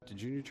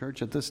Junior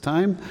Church at this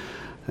time,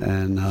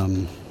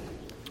 and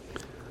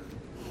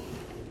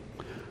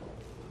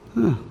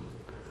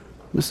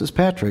Mrs.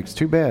 Patrick's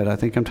too bad. I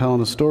think I'm telling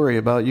a story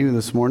about you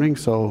this morning,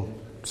 so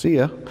see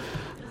ya.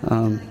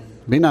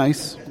 Be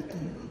nice.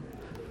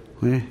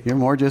 You're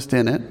more just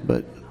in it,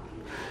 but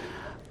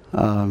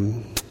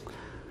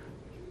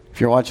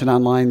if you're watching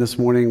online this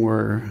morning,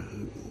 we're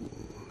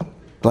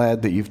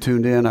glad that you've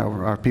tuned in.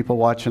 Are people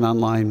watching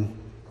online?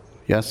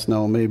 Yes,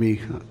 no,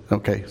 maybe.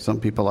 Okay, some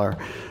people are.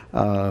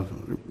 A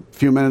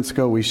few minutes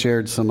ago, we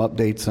shared some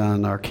updates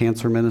on our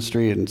cancer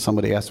ministry, and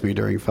somebody asked me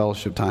during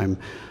fellowship time,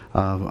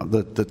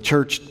 the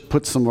church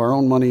puts some of our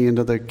own money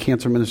into the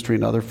cancer ministry,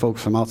 and other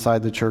folks from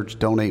outside the church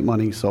donate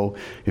money. So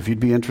if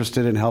you'd be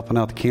interested in helping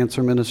out the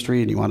cancer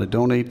ministry and you want to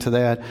donate to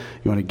that,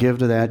 you want to give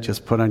to that,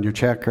 just put on your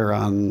check or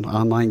on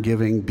online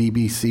giving,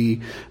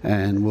 BBC,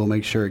 and we'll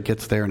make sure it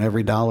gets there. And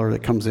every dollar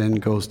that comes in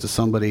goes to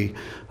somebody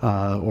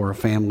or a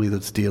family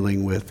that's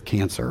dealing with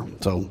cancer.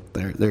 So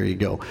there you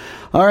go.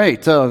 All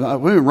right,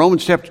 we're in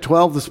Romans chapter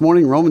 12 this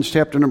morning. Romans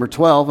chapter number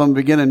 12. I'm going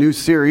to begin a new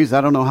series.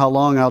 I don't know how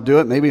long I'll do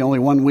it. Maybe only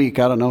 1 week.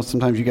 I don't know.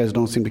 Sometimes you guys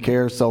don't seem to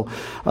care. So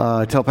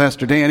I tell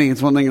Pastor Danny,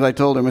 it's one thing I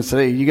told him. I said,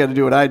 hey, you got to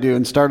do what I do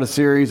and start a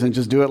series and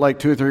just do it like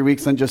 2 or 3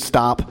 weeks, then just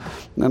stop.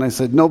 And I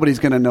said, nobody's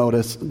going to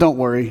notice. Don't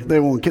worry.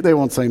 They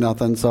won't say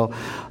nothing. So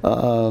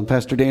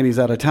Pastor Danny's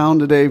out of town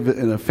today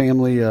in a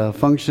family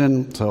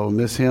function, so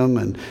miss him.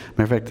 And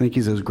matter of fact, I think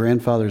he's his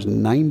grandfather's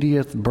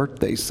 90th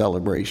birthday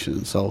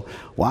celebration. So,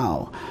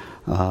 wow.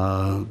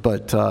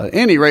 But at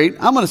any rate,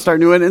 I'm going to start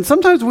doing it. And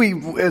sometimes we,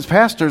 as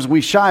pastors,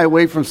 we shy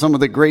away from some of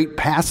the great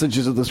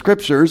passages of the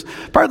Scriptures,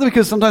 partly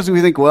because sometimes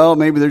we think, well,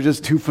 maybe they're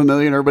just too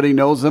familiar and everybody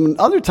knows them. And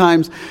other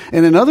times,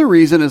 and another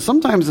reason is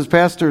sometimes as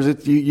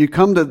pastors, you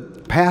come to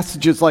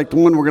passages like the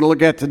one we're going to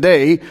look at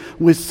today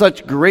with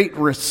such great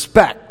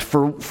respect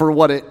for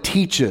what it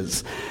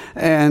teaches.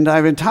 And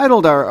I've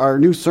entitled our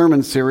new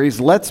sermon series,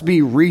 Let's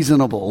Be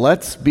Reasonable.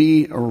 Let's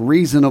Be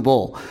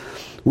Reasonable.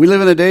 We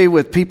live in a day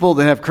with people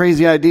that have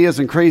crazy ideas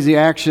and crazy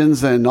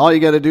actions, and all you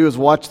got to do is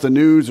watch the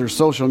news or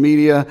social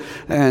media,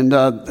 and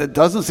it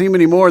doesn't seem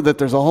anymore that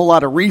there's a whole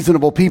lot of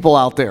reasonable people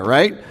out there,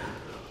 right?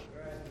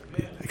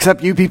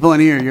 Except you people in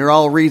here, you're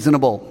all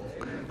reasonable.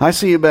 I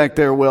see you back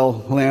there,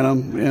 Will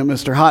Lanham,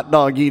 Mr. Hot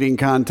Dog Eating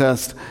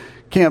Contest.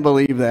 Can't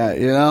believe that,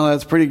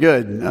 that's pretty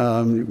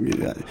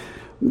good.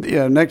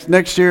 Yeah,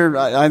 next year,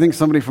 I think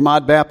somebody from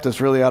Odd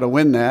Baptist really ought to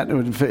win that. It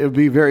would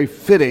be very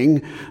fitting.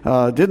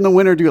 Didn't the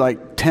winner do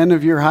like 10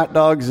 of your hot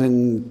dogs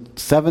in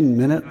 7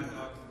 minutes?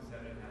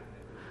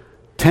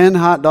 10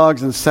 hot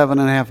dogs in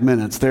 7.5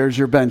 minutes. There's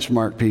your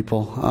benchmark,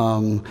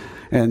 people.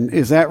 And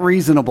is that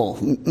reasonable?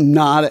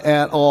 Not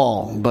at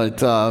all. But,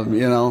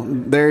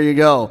 there you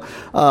go.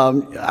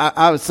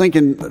 I was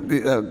thinking,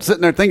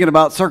 sitting there thinking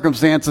about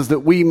circumstances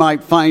that we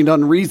might find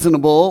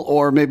unreasonable,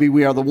 or maybe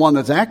we are the one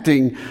that's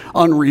acting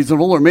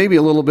unreasonable, or maybe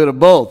a little bit of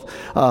both.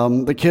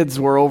 The kids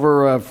were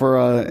over for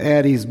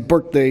Addie's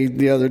birthday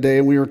the other day,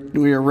 and we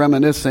were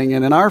reminiscing.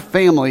 And in our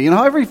family,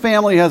 every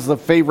family has the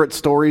favorite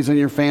stories in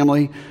your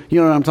family. You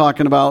know what I'm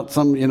talking about?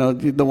 Some,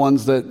 the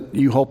ones that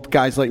you hope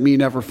guys like me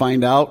never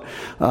find out.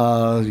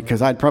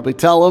 Because I'd probably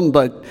tell them,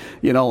 but,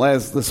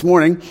 as this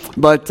morning.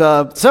 But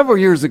several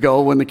years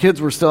ago, when the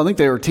kids were still, I think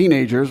they were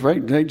teenagers,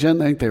 right,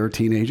 Jen? I think they were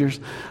teenagers.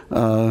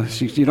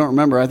 You don't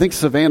remember. I think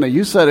Savannah,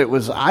 you said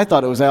I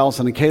thought it was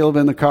Allison and Caleb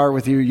in the car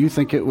with you. You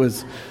think it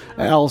was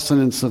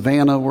Allison and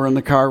Savannah were in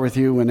the car with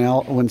you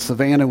when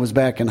Savannah was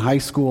back in high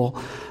school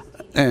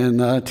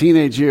and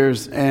teenage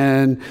years.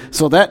 And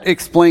so that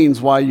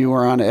explains why you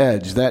were on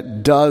edge.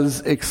 That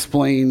does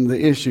explain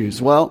the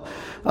issues. Well,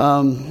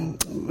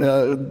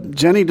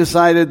 Jenny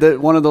decided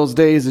that one of those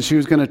days that she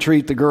was going to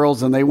treat the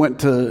girls, and they went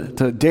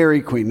to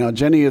Dairy Queen. Now,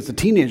 Jenny, as a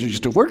teenager,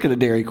 used to work at a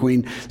Dairy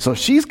Queen, so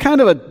she's kind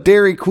of a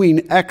Dairy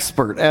Queen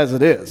expert as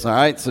it is, all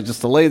right? So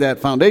just to lay that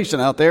foundation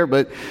out there,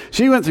 but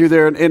she went through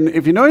there, and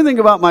if you know anything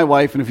about my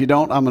wife, and if you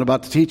don't, I'm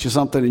about to teach you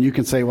something, and you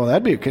can say, well,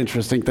 that'd be an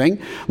interesting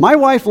thing. My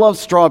wife loves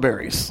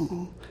strawberries.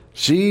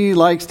 She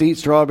likes to eat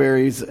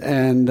strawberries,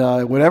 and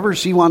whatever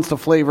she wants to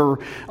flavor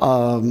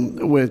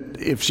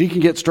if she can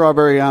get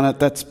strawberry on it,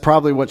 that's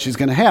probably what she's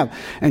going to have.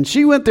 And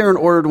she went there and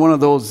ordered one of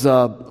those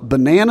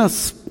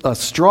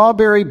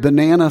strawberry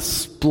banana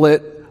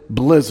split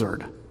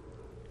blizzard.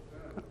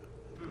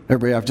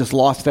 Everybody, I've just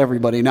lost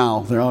everybody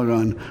now. They're all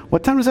going,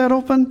 what time does that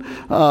open?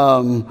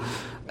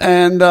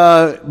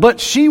 But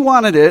she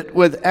wanted it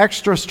with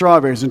extra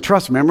strawberries. And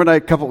trust me, remember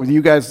that couple with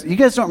you guys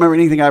don't remember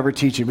anything I ever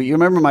teach you, but you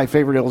remember my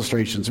favorite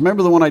illustrations.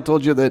 Remember the one I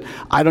told you that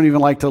I don't even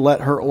like to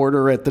let her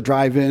order at the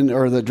drive-in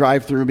or the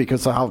drive-through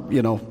because of how,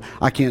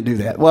 I can't do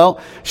that.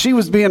 Well, she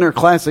was being her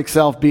classic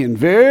self, being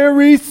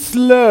very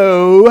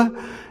slow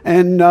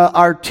and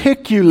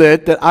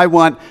articulate that I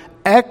want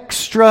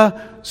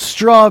extra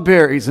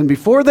strawberries. And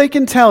before they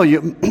can tell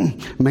you,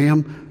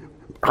 ma'am,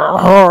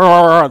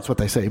 that's what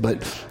they say,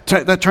 but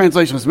that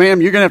translation is,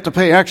 ma'am, you're going to have to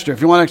pay extra.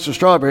 If you want extra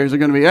strawberries, they're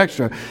going to be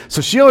extra.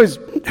 So she always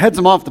heads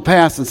them off the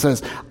pass and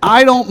says,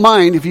 I don't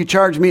mind if you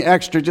charge me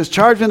extra. Just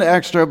charge me the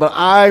extra, but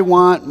I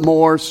want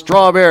more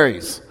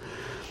strawberries.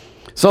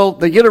 So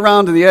they get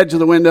around to the edge of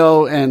the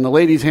window, and the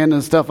lady's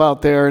handing stuff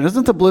out there. And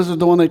isn't the blizzard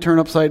the one they turn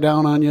upside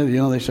down on you? You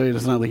know, they show you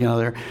it's not leaking out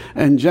there.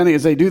 And Jenny,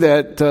 as they do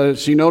that,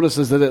 she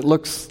notices that it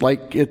looks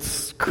like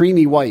it's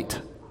creamy white.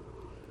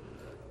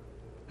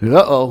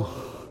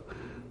 Uh-oh.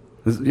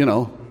 You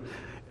know,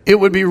 it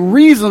would be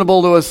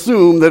reasonable to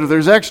assume that if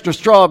there's extra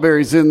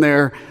strawberries in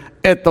there,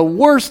 at the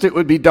worst it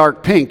would be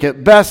dark pink.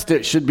 At best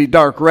it should be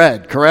dark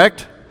red,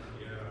 correct?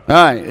 Yeah.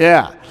 All right,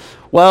 yeah.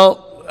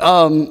 Well,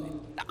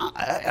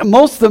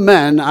 most of the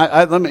men,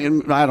 I don't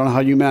know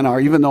how you men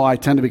are, even though I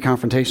tend to be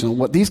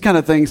confrontational, these kind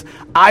of things,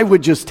 I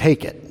would just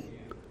take it.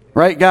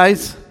 Right,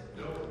 guys?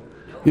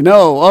 You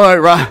know, all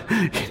right,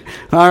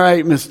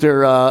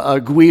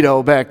 Mr.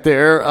 Guido back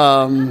there.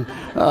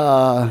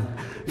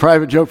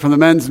 Private joke from the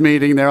men's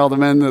meeting there, all the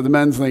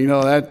men's thing, you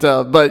know that.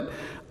 But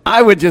I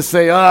would just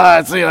say,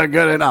 it's not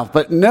good enough.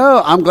 But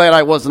no, I'm glad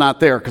I was not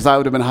there, because I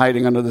would have been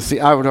hiding under the seat.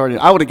 I would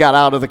have got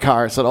out of the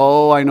car. I said,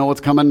 I know what's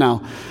coming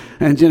now.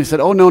 And Jenny said,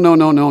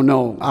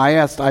 no.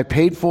 I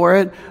paid for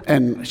it,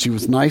 and she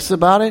was nice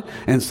about it.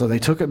 And so they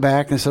took it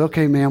back, and they said,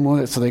 okay,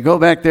 ma'am. So they go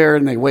back there,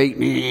 and they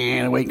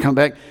wait, come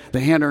back. They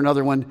hand her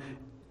another one.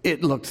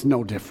 It looks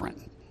no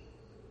different.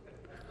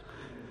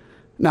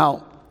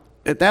 Now,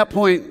 at that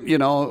point, you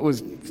know, it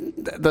was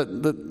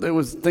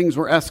things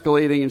were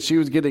escalating, and she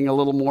was getting a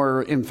little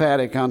more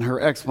emphatic on her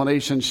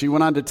explanation. She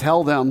went on to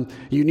tell them,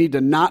 you need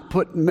to not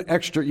put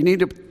extra, you need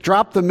to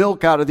drop the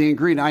milk out of the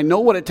ingredient. I know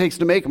what it takes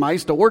to make them. I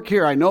used to work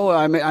here. I know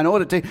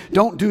what it takes.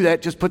 Don't do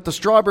that. Just put the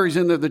strawberries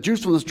in there. The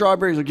juice from the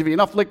strawberries will give you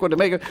enough liquid to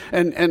make it.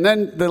 And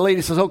then the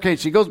lady says, okay.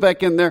 She goes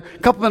back in there. A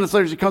couple minutes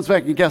later, she comes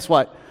back, and guess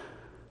what?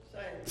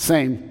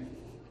 Same.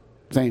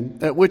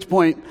 At which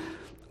point,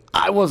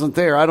 I wasn't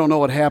there. I don't know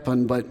what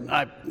happened, but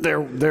there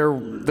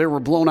were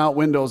blown out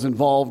windows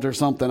involved or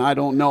something. I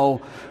don't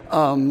know.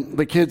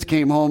 The kids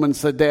came home and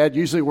said, Dad,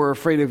 usually we're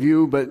afraid of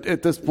you, but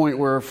at this point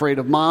we're afraid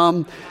of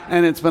Mom.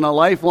 And it's been a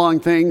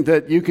lifelong thing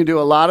that you can do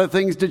a lot of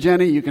things to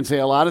Jenny. You can say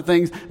a lot of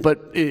things,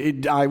 but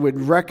I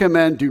would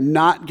recommend do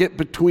not get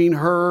between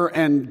her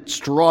and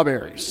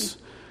strawberries.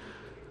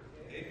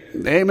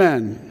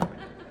 Amen.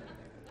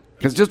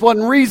 Because it just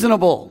wasn't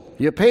reasonable.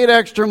 You paid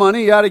extra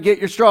money, you got to get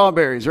your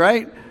strawberries,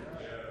 right?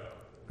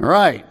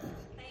 Right.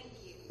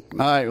 Thank you.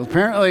 All right. Well,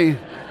 apparently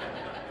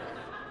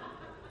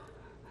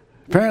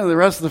the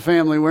rest of the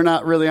family, we're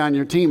not really on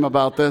your team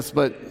about this,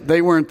 but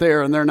they weren't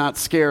there, and they're not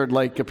scared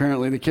like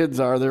apparently the kids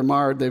are. They're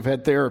marred. They've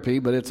had therapy,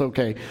 but it's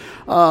okay.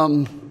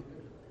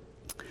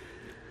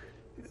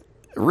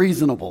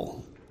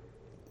 Reasonable.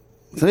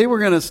 Today we're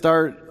going to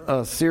start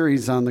a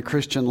series on the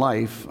Christian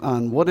life,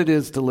 on what it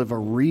is to live a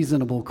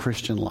reasonable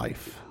Christian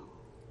life.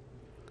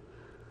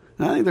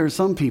 I think there are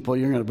some people,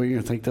 you're going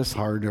to take this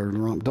hard or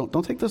wrong.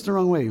 Don't take this the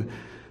wrong way.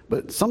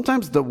 But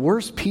sometimes the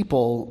worst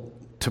people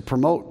to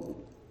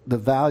promote the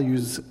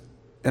values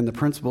and the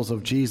principles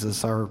of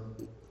Jesus are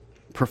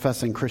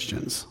professing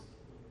Christians.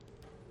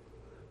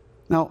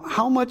 Now,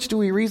 how much do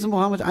we reasonable?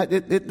 How much?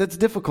 That's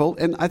difficult,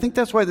 and I think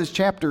that's why this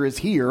chapter is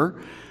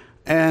here.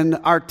 And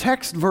our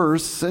text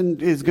verse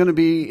is going to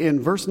be in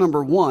verse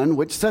number 1,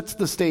 which sets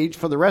the stage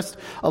for the rest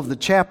of the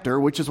chapter,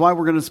 which is why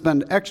we're going to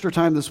spend extra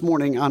time this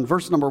morning on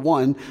verse number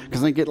 1,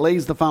 because I think it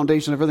lays the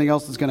foundation of everything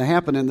else that's going to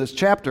happen in this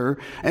chapter.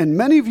 And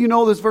many of you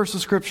know this verse of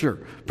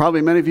Scripture.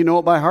 Probably many of you know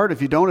it by heart.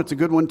 If you don't, it's a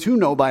good one to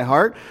know by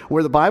heart,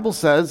 where the Bible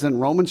says in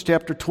Romans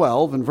chapter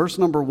 12, in verse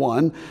number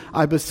 1,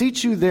 I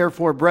beseech you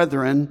therefore,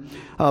 brethren,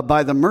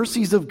 by the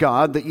mercies of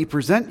God, that ye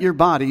present your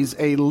bodies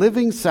a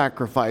living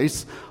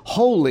sacrifice,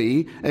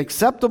 holy,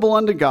 acceptable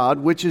unto God,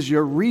 which is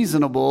your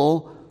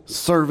reasonable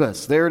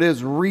service. There it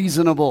is,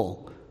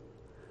 reasonable.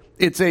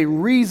 It's a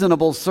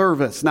reasonable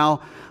service.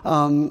 Now,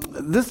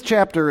 this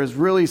chapter is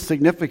really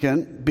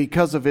significant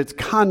because of its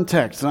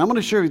context. And I'm going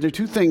to share with you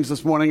two things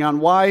this morning on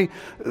why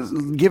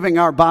giving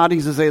our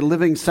bodies as a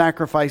living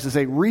sacrifice is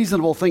a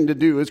reasonable thing to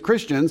do as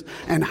Christians,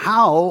 and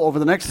how, over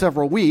the next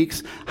several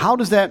weeks, how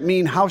does that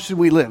mean, how should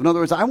we live? In other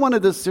words, I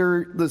wanted this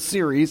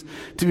series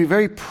to be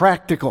very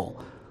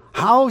practical.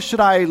 How should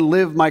I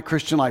live my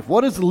Christian life?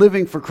 What does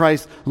living for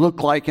Christ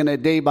look like in a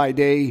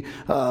day-by-day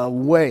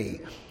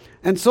way?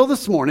 And so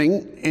this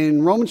morning,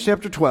 in Romans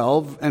chapter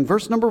 12 and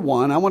verse number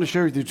 1, I want to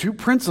share with you two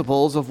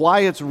principles of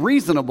why it's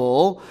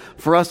reasonable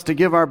for us to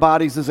give our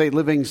bodies as a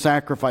living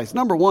sacrifice.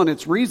 Number one,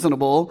 it's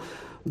reasonable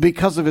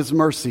because of His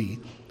mercy.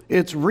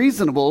 It's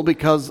reasonable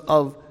because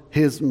of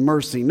His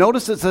mercy.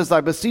 Notice it says, I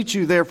beseech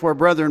you therefore,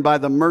 brethren, by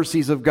the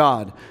mercies of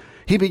God.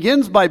 He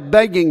begins by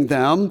begging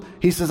them.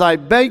 He says, I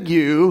beg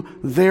you,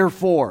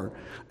 therefore.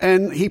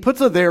 And he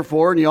puts a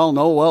therefore, and you all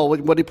know, well,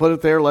 what did he put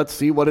it there? Let's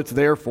see what it's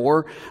there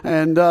for.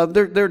 And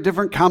there are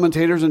different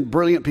commentators and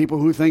brilliant people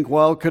who think,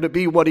 well, could it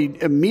be what he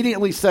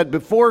immediately said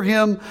before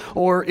him,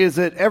 or is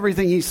it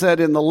everything he said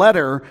in the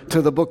letter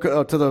to the book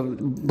to the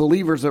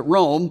believers at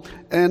Rome?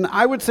 And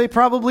I would say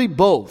probably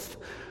both.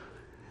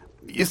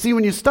 You see,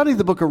 when you study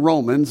the book of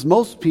Romans,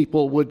 most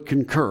people would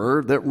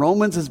concur that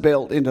Romans is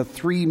built into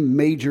three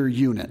major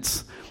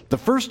units. The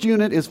first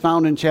unit is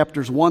found in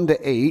chapters 1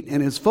 to 8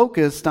 and is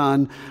focused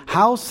on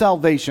how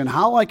salvation,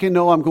 how I can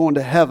know I'm going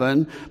to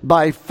heaven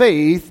by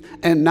faith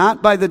and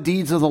not by the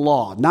deeds of the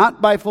law,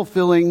 not by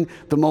fulfilling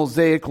the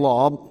Mosaic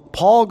law.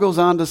 Paul goes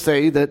on to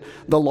say that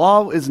the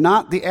law is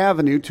not the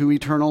avenue to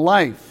eternal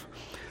life.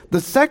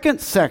 The second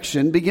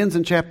section begins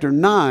in chapter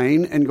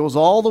 9 and goes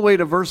all the way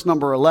to verse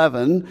number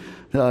 11,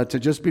 to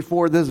just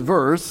before this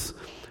verse,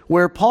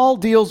 where Paul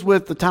deals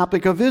with the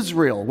topic of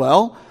Israel.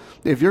 Well,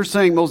 if you're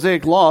saying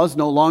Mosaic law is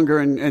no longer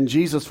and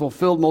Jesus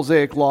fulfilled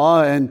Mosaic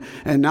law and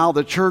now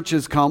the church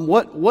has come,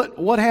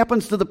 what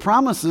happens to the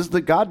promises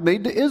that God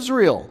made to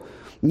Israel?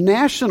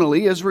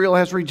 Nationally, Israel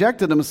has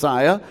rejected the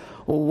Messiah.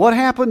 What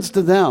happens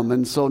to them?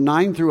 And so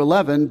 9 through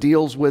 11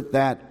 deals with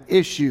that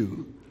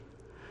issue.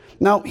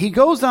 Now, he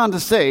goes on to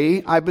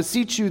say, I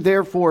beseech you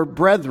therefore,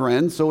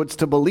 brethren, so it's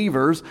to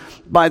believers,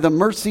 by the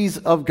mercies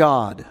of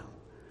God.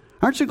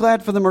 Aren't you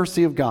glad for the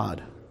mercy of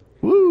God?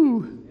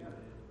 Woo!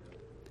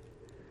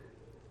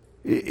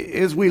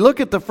 As we look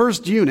at the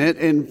first unit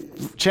in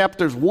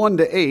chapters 1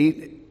 to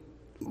 8,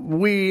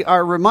 we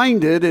are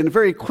reminded, and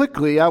very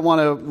quickly I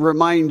want to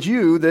remind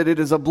you that it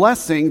is a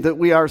blessing that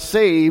we are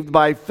saved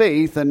by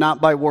faith and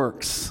not by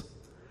works.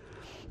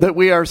 That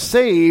we are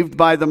saved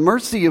by the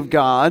mercy of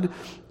God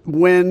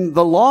when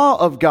the law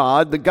of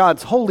God,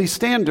 God's holy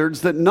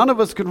standards, that none of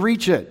us could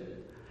reach it.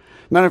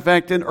 Matter of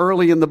fact,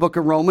 early in the book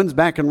of Romans,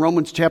 back in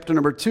Romans chapter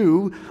number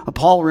 2,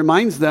 Paul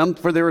reminds them,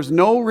 for there is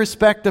no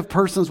respect of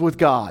persons with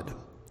God.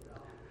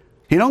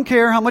 He don't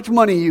care how much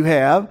money you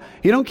have.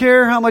 He don't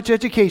care how much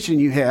education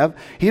you have.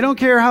 He don't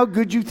care how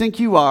good you think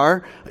you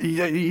are.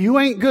 You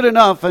ain't good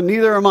enough, and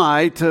neither am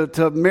I,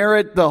 to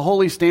merit the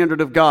holy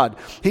standard of God.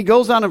 He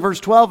goes on in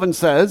verse 12 and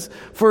says,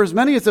 for as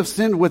many as have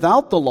sinned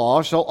without the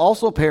law shall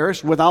also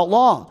perish without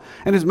law.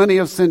 And as many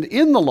as have sinned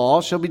in the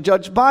law shall be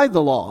judged by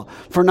the law.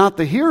 For not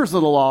the hearers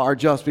of the law are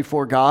just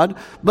before God,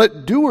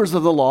 but doers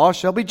of the law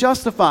shall be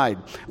justified.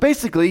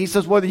 Basically, he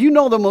says, whether you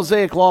know the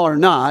Mosaic law or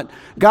not,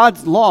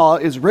 God's law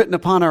is written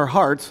upon our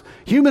hearts.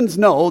 Humans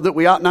know that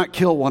we ought not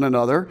kill one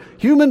another.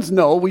 Humans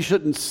know we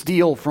shouldn't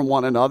steal from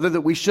one another,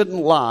 that we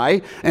shouldn't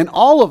lie. And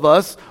all of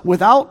us,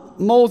 without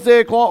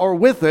Mosaic law or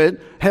with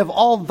it, have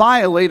all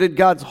violated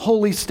God's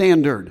holy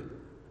standard.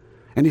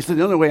 And he said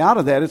the only way out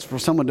of that is for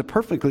someone to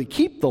perfectly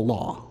keep the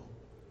law.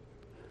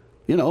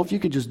 You know, if you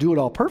could just do it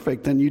all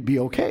perfect, then you'd be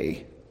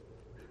okay.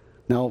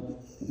 Now,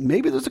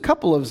 maybe there's a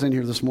couple of us in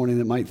here this morning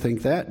that might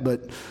think that,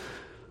 but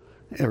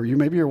or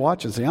maybe you're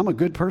watching and say, I'm a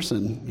good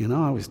person. You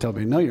know, I always tell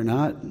people, no, you're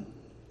not.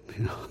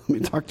 You know, I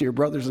mean, talk to your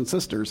brothers and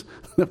sisters.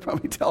 They'll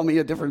probably tell me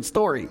a different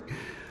story.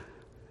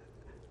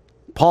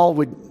 Paul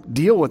would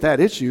deal with that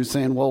issue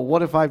saying, well,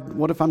 what if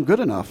I'm good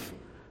enough?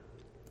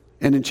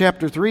 And in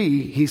chapter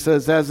 3, he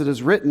says, as it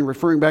is written,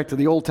 referring back to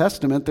the Old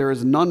Testament, there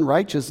is none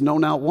righteous, no,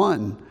 not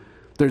one.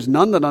 There's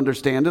none that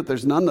understand it.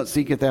 There's none that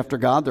seeketh after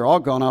God. They're all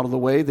gone out of the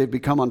way. They've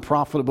become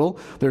unprofitable.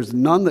 There's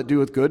none that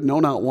doeth good, no,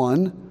 not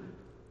one.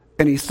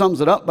 And he sums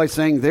it up by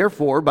saying,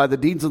 therefore, by the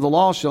deeds of the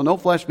law shall no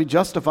flesh be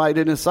justified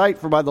in his sight,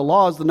 for by the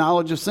law is the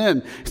knowledge of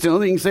sin. It's the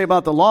only thing you can say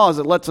about the law is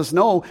it lets us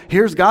know,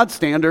 here's God's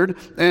standard,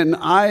 and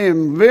I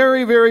am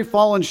very, very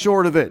fallen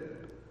short of it.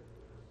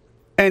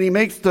 And he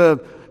makes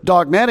the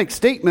dogmatic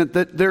statement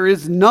that there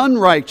is none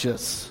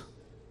righteous.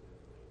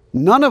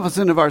 None of us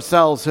in of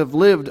ourselves have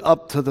lived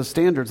up to the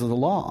standards of the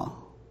law.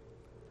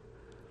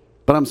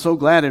 But I'm so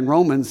glad in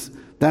Romans,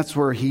 that's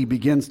where he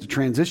begins to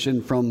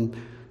transition from,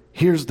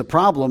 here's the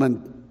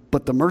problem,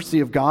 but the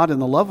mercy of God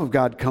and the love of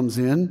God comes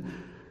in,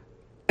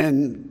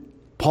 and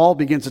Paul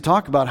begins to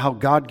talk about how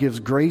God gives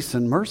grace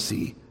and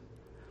mercy.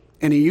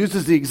 And he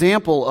uses the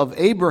example of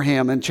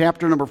Abraham in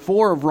chapter number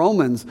 4 of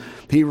Romans.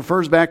 He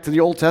refers back to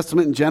the Old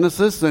Testament in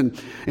Genesis, and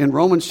in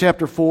Romans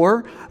chapter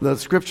 4, the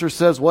scripture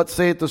says, what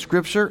saith the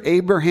scripture?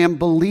 Abraham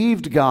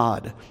believed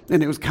God,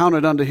 and it was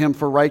counted unto him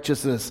for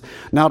righteousness.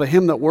 Now to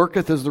him that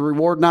worketh is the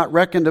reward not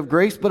reckoned of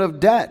grace, but of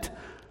debt.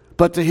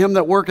 But to him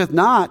that worketh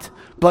not,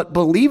 but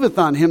believeth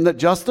on him that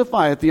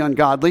justifieth the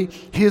ungodly,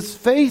 his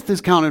faith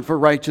is counted for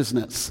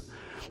righteousness.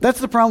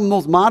 That's the problem with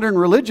most modern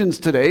religions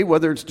today,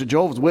 whether it's the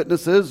Jehovah's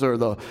Witnesses or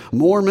the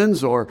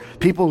Mormons or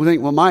people who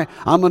think, well,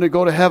 I'm going to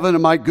go to heaven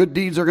and my good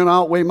deeds are going to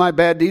outweigh my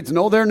bad deeds.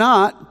 No, they're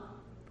not.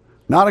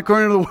 Not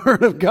according to the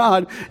Word of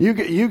God.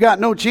 You got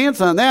no chance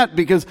on that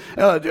because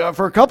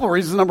for a couple of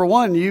reasons. Number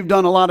one, you've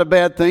done a lot of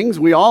bad things.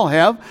 We all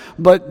have.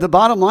 But the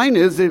bottom line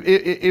is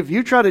if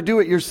you try to do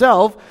it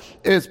yourself,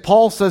 as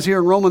Paul says here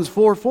in Romans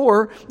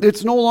 4:4,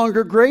 it's no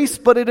longer grace,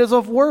 but it is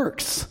of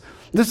works.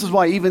 This is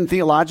why even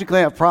theologically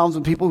I have problems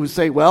with people who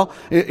say, well,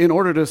 in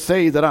order to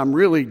say that I'm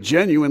really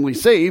genuinely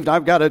saved,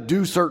 I've got to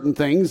do certain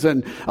things,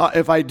 and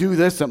if I do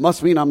this, it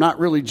must mean I'm not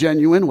really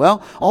genuine.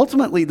 Well,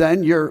 ultimately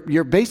then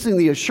you're basing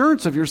the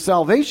assurance of your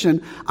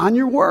salvation on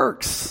your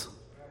works.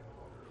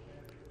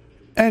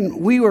 And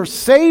we were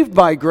saved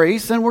by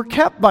grace and we're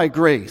kept by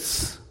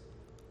grace.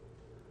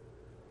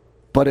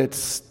 But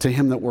it's to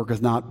him that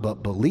worketh not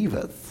but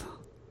believeth.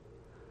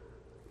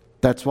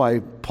 That's why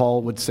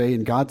Paul would say,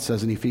 and God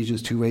says in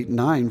Ephesians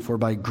 2:8-9, for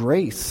by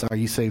grace are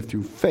ye saved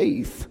through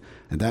faith,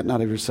 and that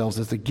not of yourselves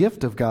is the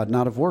gift of God,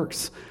 not of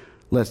works,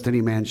 lest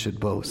any man should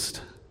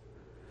boast.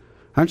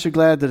 Aren't you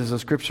glad that, as the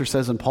scripture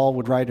says, and Paul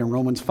would write in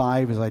Romans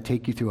 5, as I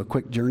take you through a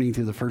quick journey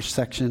through the first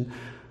section,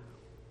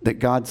 that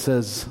God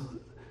says,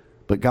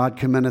 but God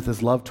commendeth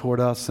his love toward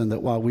us, and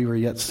that while we were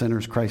yet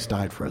sinners, Christ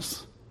died for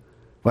us.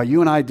 While you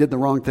and I did the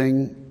wrong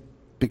thing,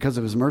 because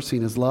of his mercy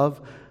and his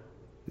love,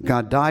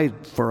 God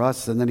died for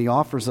us, and then he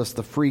offers us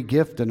the free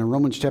gift. And in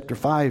Romans chapter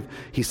 5,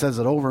 he says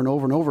it over and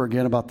over and over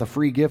again about the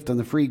free gift and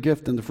the free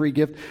gift and the free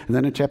gift. And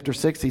then in chapter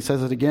 6, he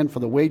says it again, for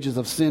the wages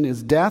of sin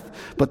is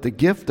death, but the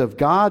gift of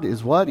God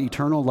is what?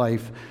 Eternal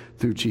life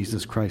through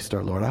Jesus Christ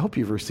our Lord. I hope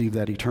you've received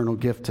that eternal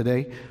gift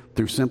today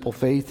through simple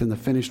faith in the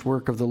finished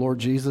work of the Lord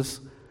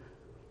Jesus.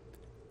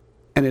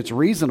 And it's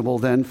reasonable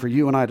then for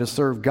you and I to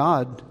serve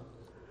God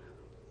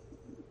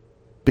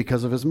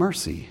because of his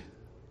mercy.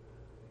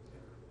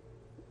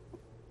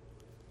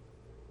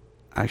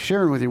 I was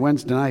sharing with you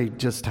Wednesday night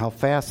just how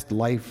fast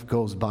life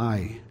goes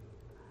by.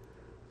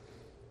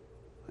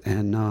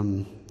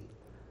 And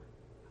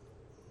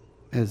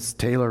as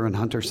Taylor and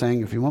Hunter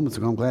sang a few moments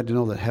ago, I'm glad to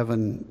know that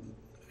heaven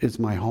is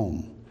my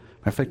home.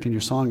 Matter of fact, in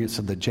your song it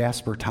said the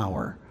Jasper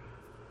Tower.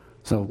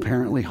 So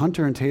apparently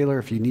Hunter and Taylor,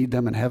 if you need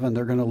them in heaven,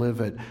 they're going to live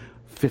at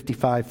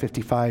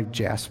 5555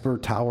 Jasper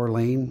Tower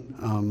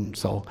Lane.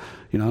 So,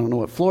 I don't know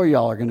what floor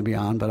y'all are going to be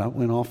on, but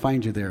I'll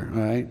find you there.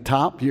 All right,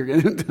 top. You're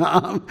going to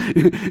top.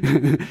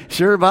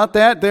 Sure about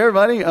that, there,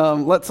 buddy.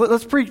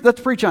 Let's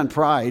preach on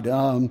pride.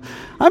 I'm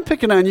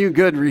picking on you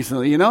good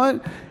recently. You know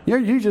what?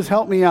 You just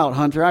helped me out,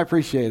 Hunter. I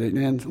appreciate it,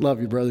 man.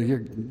 Love you, brother. You're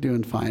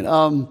doing fine.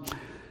 Now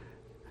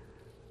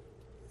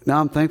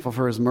I'm thankful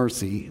for his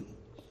mercy,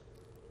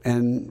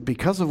 and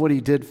because of what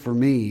he did for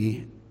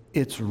me,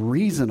 it's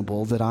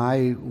reasonable that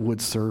I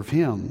would serve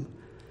him.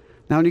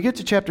 Now, when you get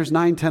to chapters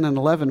 9, 10, and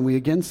 11, we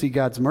again see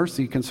God's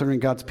mercy concerning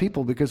God's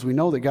people, because we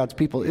know that God's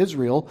people,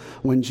 Israel,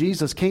 when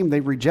Jesus came, they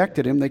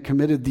rejected him. They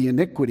committed the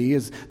iniquity,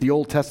 as the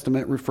Old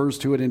Testament refers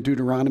to it in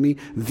Deuteronomy,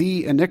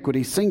 the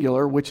iniquity,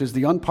 singular, which is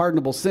the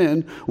unpardonable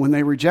sin, when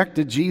they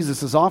rejected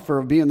Jesus' offer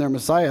of being their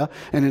Messiah,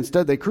 and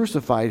instead they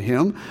crucified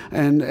him,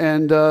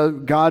 and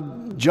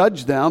God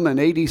judged them,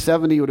 and AD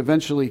 70 would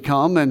eventually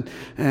come,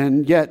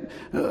 and yet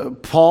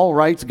Paul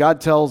writes,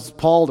 God tells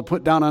Paul to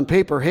put down on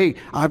paper, hey,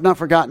 I've not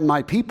forgotten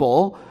my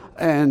people,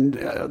 and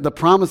the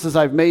promises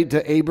I've made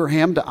to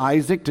Abraham, to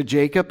Isaac, to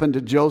Jacob, and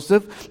to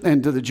Joseph,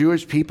 and to the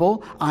Jewish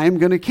people, I'm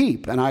going to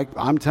keep. And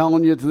I'm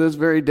telling you to this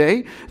very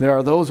day, there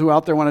are those who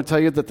out there want to tell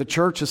you that the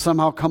church has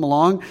somehow come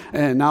along,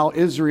 and now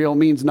Israel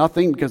means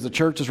nothing because the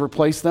church has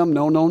replaced them.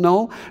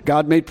 No.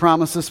 God made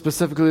promises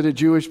specifically to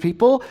Jewish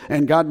people,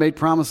 and God made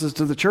promises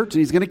to the church, and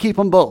he's going to keep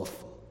them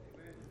both.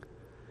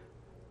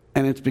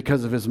 And it's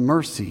because of his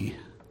mercy.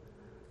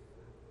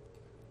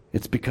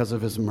 It's because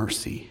of his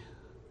mercy.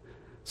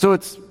 So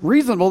it's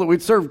reasonable that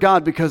we'd serve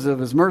God because of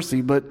his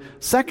mercy, but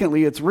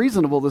secondly, it's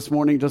reasonable this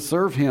morning to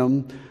serve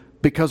him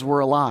because we're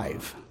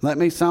alive. That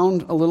may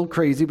sound a little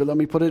crazy, but let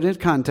me put it in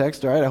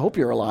context, all right? I hope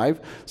you're alive.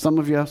 Some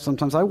of you,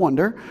 sometimes I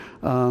wonder,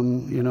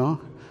 I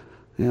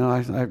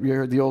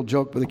heard the old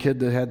joke with the kid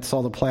that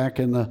saw the plaque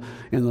in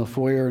the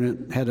foyer,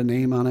 and it had a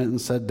name on it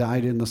and said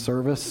died in the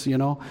service,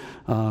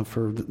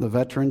 for the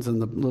veterans, and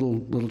the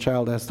little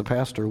child asked the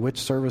pastor, which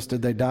service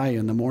did they die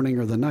in, the morning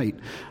or the night?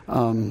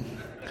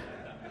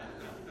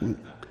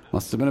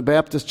 Must have been a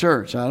Baptist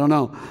church. I don't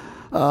know.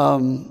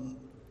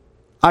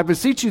 I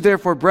beseech you,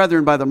 therefore,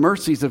 brethren, by the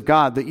mercies of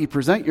God, that ye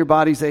present your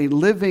bodies a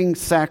living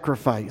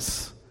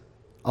sacrifice,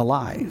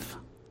 alive,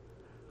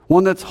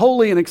 one that's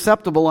holy and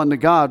acceptable unto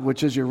God,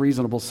 which is your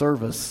reasonable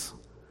service.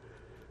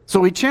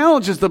 So he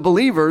challenges the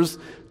believers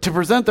to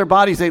present their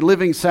bodies a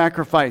living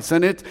sacrifice.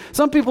 And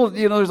some people,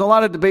 there's a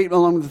lot of debate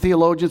among the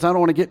theologians. I don't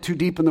want to get too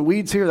deep in the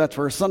weeds here. That's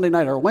for a Sunday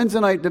night or a Wednesday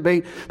night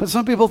debate. But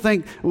some people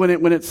think when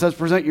it says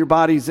present your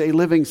bodies a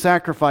living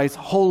sacrifice,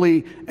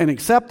 holy and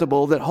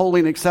acceptable, that holy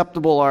and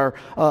acceptable are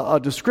a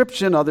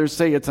description. Others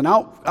say it's an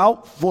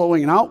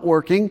outflowing and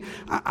outworking.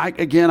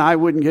 I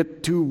wouldn't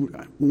get too,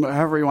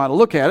 however you want to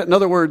look at it. In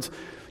other words,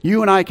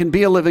 you and I can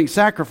be a living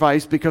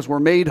sacrifice because we're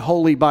made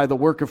holy by the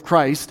work of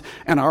Christ,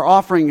 and our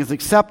offering is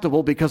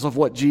acceptable because of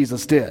what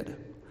Jesus did.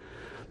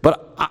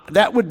 But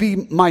that would be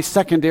my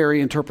secondary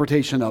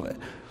interpretation of it.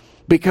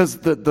 Because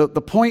the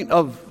point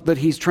that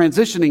he's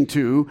transitioning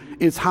to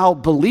is how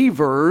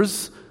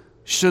believers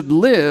should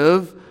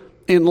live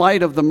in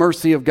light of the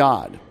mercy of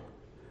God.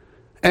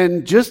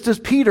 And just as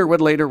Peter would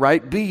later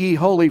write, be ye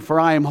holy for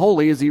I am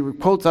holy, as he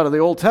quotes out of the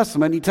Old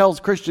Testament, he tells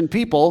Christian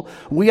people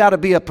we ought to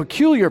be a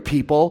peculiar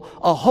people,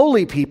 a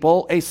holy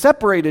people, a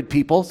separated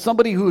people,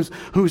 somebody who's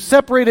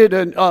separated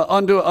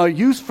unto a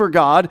use for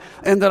God,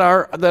 and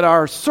that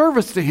our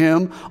service to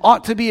him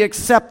ought to be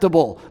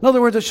acceptable. In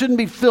other words, it shouldn't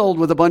be filled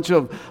with a bunch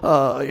of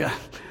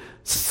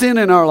sin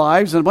in our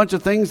lives and a bunch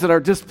of things that are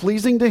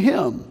displeasing to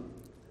him.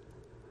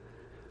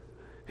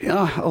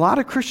 A lot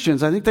of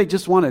Christians, I think they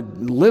just want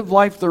to live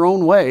life their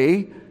own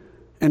way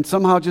and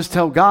somehow just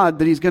tell God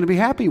that he's going to be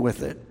happy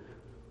with it.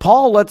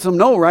 Paul lets them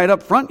know right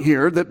up front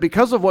here that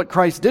because of what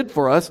Christ did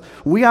for us,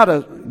 we ought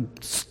to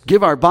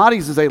give our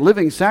bodies as a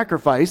living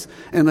sacrifice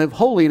and live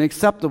holy and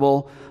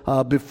acceptable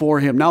before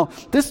him. Now,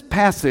 this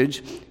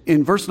passage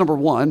in verse number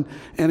 1,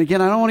 and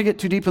again, I don't want to get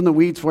too deep in the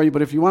weeds for you,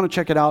 but if you want to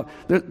check it out,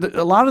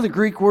 a lot of the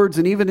Greek words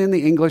and even in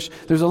the English,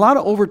 there's a lot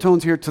of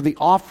overtones here to the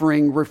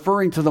offering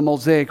referring to the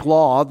Mosaic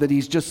law that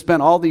he's just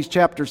spent all these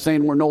chapters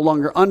saying we're no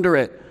longer under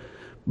it.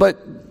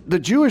 But the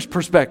Jewish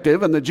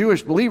perspective and the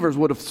Jewish believers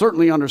would have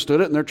certainly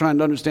understood it, and they're trying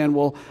to understand,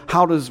 well,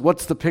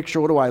 what's the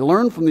picture? What do I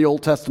learn from the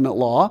Old Testament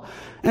law?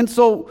 And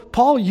so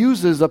Paul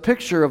uses a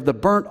picture of the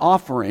burnt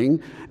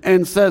offering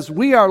and says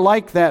we are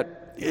like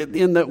that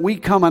in that we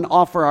come and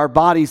offer our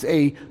bodies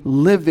a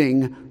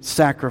living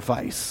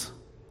sacrifice.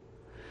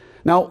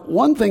 Now,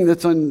 one thing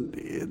that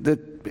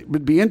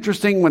would be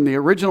interesting when the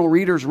original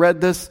readers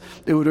read this,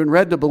 it would have been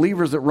read to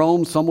believers at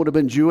Rome. Some would have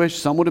been Jewish,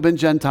 some would have been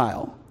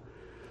Gentile.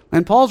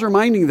 And Paul's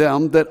reminding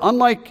them that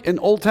unlike in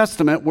Old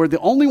Testament, where the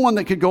only one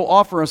that could go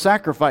offer a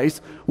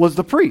sacrifice was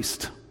the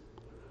priest.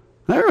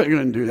 They're not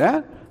going to do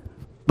that.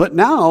 But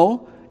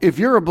now, if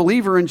you're a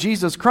believer in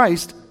Jesus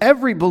Christ,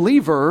 every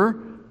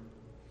believer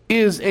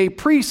is a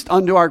priest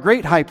unto our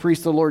great high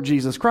priest, the Lord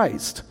Jesus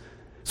Christ.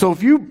 So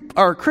if you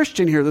are a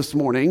Christian here this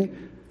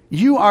morning,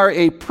 you are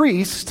a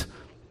priest,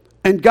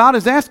 and God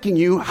is asking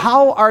you,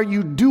 how are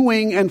you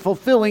doing and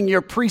fulfilling your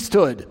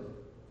priesthood?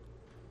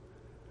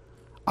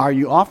 Are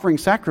you offering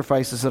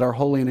sacrifices that are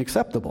holy and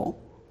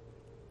acceptable?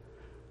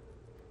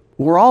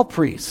 We're all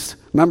priests.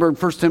 Remember in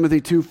 1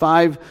 Timothy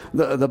 2:5,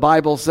 the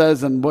Bible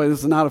says, and boy, this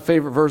is not a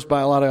favorite verse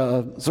by a lot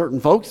of certain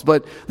folks,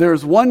 but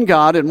there's one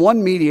God and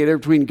one mediator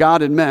between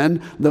God and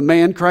men, the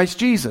man Christ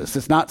Jesus.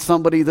 It's not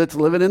somebody that's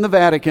living in the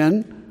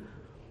Vatican.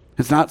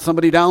 It's not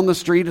somebody down the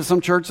street at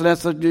some church that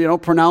has to,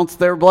 pronounce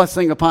their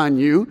blessing upon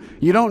you.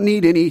 You don't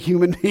need any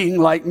human being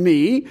like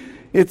me.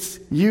 It's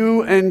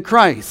you and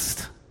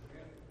Christ.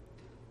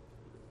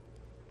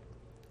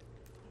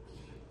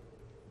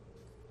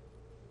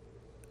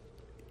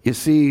 You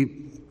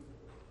see,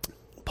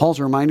 Paul's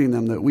reminding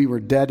them that we were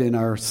dead in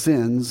our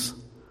sins,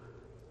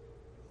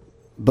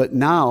 but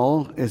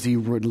now, as he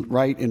would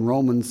write in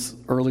Romans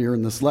earlier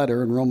in this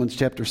letter, in Romans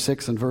chapter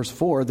 6 and verse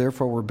 4,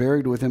 therefore we're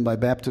buried with him by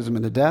baptism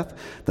into death,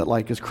 that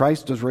like as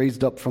Christ was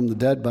raised up from the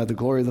dead by the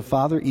glory of the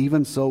Father,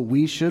 even so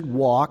we should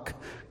walk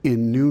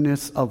in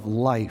newness of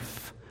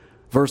life.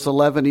 Verse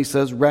 11, he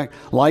says,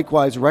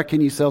 likewise reckon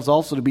yourselves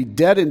also to be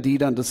dead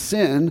indeed unto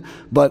sin,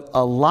 but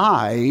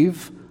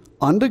alive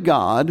unto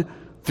God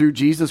through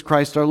Jesus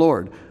Christ our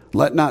Lord.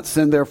 Let not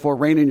sin therefore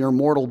reign in your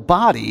mortal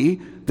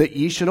body, that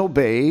ye should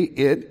obey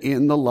it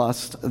in the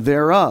lust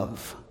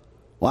thereof.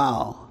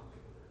 Wow.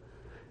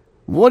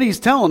 What he's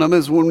telling them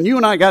is when you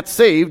and I got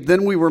saved,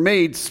 then we were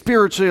made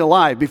spiritually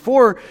alive.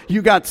 Before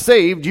you got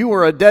saved, you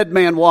were a dead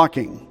man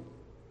walking.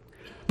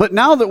 But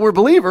now that we're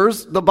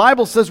believers, the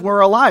Bible says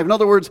we're alive. In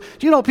other words,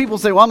 people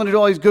say, well, I'm going to do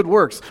all these good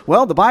works.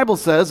 Well, the Bible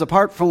says,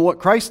 apart from what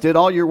Christ did,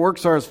 all your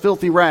works are as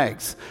filthy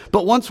rags.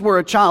 But once we're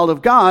a child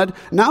of God,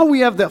 now we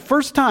have the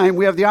first time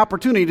we have the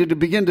opportunity to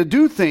begin to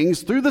do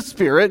things through the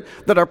Spirit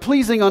that are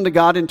pleasing unto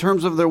God in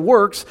terms of their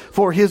works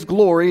for his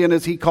glory and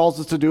as he calls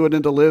us to do it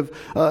and to live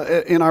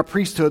in our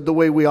priesthood the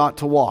way we ought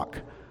to walk.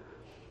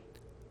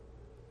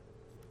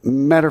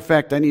 Matter of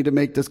fact, I need to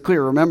make this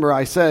clear. Remember,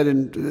 I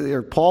said,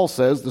 or Paul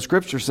says, the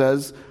scripture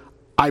says,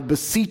 I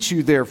beseech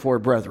you therefore,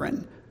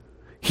 brethren.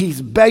 He's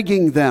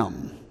begging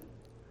them.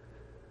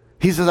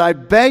 He says, I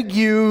beg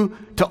you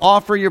to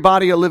offer your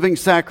body a living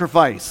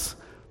sacrifice.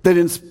 That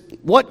in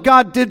what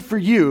God did for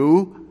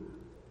you,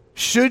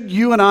 should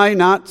you and I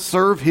not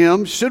serve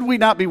him? Should we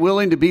not be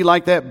willing to be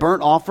like that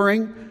burnt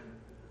offering?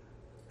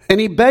 And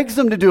he begs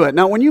them to do it.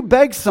 Now, when you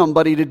beg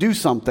somebody to do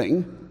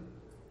something,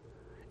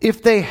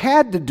 if they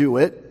had to do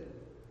it,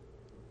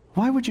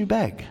 why would you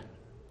beg?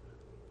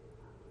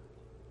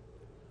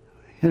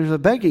 There's a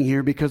begging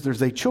here because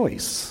there's a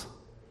choice.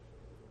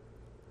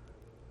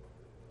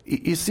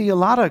 You see, a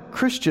lot of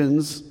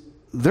Christians,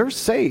 they're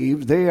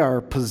saved. They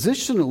are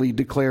positionally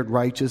declared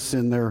righteous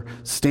in their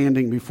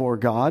standing before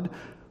God.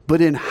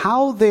 But in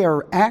how they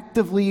are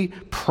actively,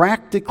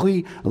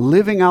 practically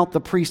living out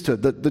the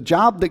priesthood, the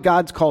job that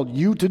God's called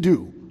you to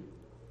do,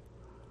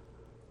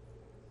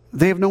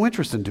 they have no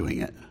interest in doing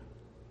it.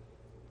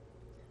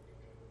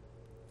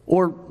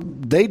 Or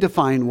they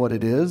define what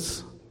it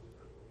is.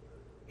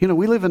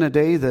 We live in a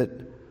day that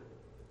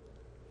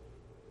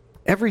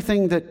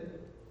everything that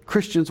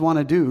Christians want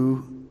to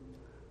do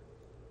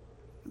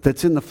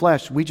that's in the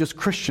flesh, we just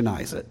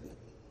Christianize it.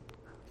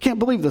 Can't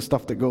believe the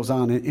stuff that goes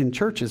on in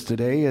churches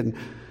today. And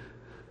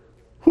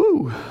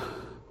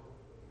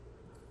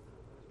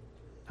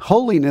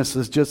holiness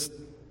is just,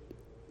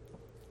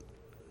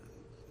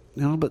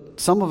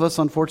 but some of us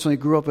unfortunately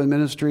grew up in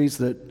ministries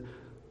that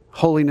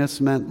holiness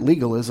meant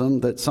legalism,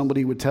 that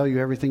somebody would tell you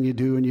everything you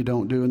do and you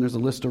don't do, and there's a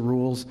list of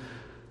rules.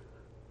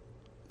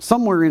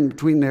 Somewhere in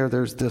between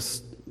there's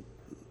this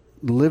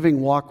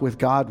living walk with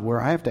God where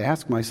I have to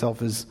ask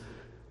myself, is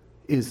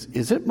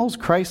it most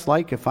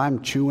Christ-like if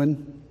I'm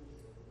chewing?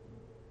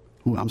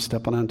 Ooh, I'm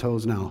stepping on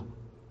toes now.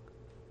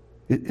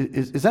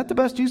 Is that the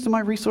best use of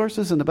my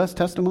resources and the best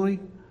testimony?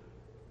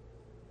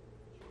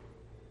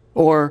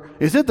 Or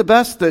is it the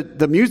best that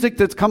the music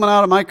that's coming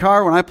out of my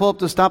car when I pull up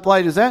the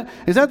stoplight, is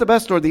that the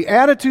best? Or the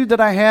attitude that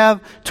I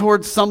have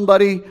towards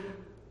somebody?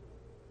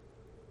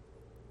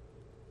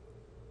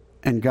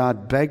 And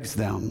God begs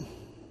them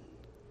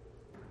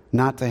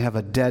not to have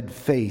a dead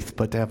faith,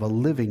 but to have a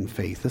living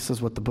faith. This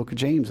is what the book of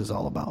James is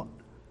all about.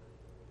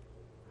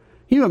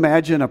 Can you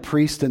imagine a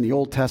priest in the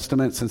Old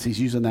Testament, since he's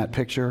using that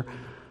picture,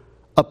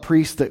 a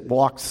priest that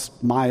walks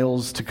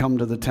miles to come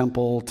to the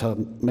temple to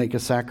make a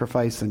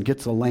sacrifice and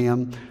gets a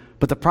lamb,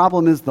 but the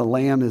problem is the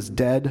lamb is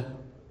dead,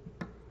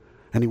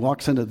 and he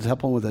walks into the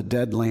temple with a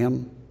dead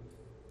lamb?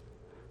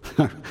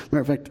 Matter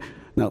of fact,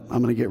 no,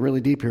 I'm going to get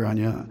really deep here on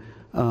you.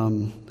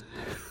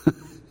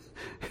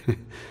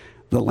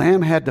 The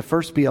lamb had to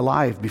first be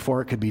alive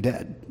before it could be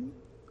dead.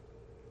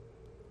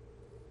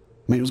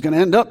 I mean, it was going to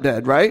end up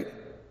dead, right?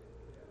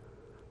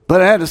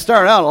 But it had to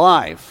start out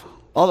alive.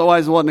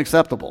 Otherwise, it wasn't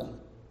acceptable.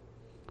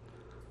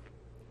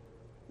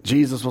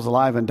 Jesus was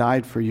alive and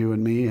died for you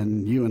and me,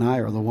 and you and I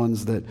are the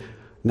ones that,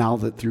 now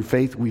that through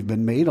faith we've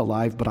been made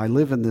alive, but I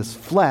live in this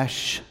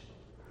flesh.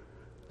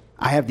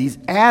 I have these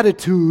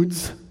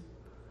attitudes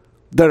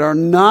that are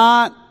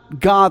not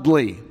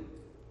godly.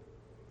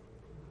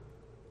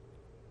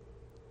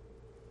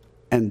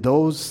 And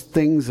those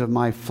things of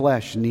my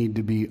flesh need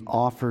to be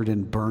offered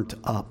and burnt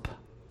up.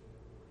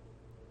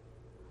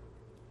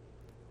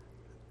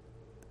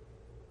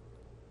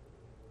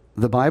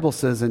 The Bible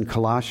says in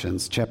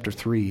Colossians chapter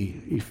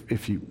 3,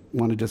 if you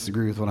want to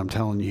disagree with what I'm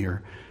telling you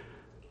here,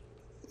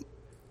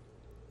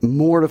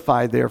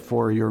 mortify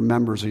therefore your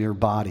members of your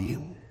body,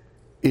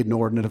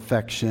 inordinate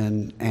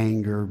affection,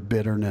 anger,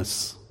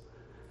 bitterness.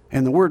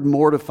 And the word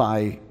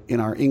mortify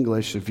in our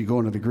English, if you go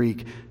into the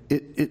Greek,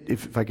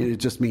 it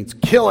just means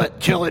kill it,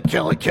 kill it,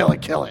 kill it, kill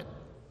it, kill it.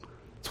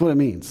 That's what it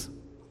means.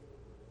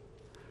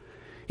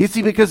 You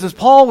see, because as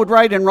Paul would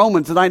write in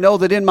Romans, and I know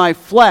that in my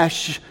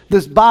flesh,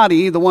 this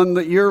body, the one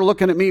that you're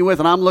looking at me with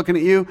and I'm looking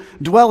at you,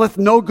 dwelleth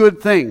no good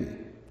thing.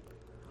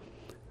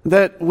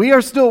 That we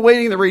are still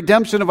waiting the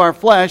redemption of our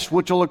flesh,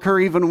 which will occur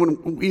even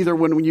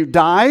when you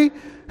die,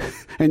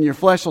 and your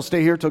flesh will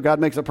stay here till God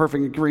makes it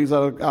perfect and brings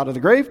out of the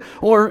grave,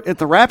 or at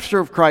the rapture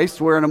of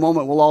Christ, where in a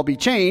moment we'll all be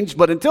changed.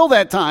 But until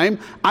that time,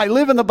 I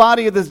live in the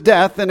body of this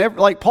death, and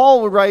like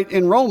Paul would write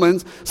in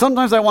Romans,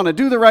 sometimes I want to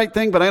do the right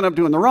thing, but I end up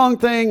doing the wrong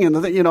thing,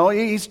 and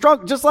he's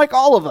struck just like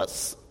all of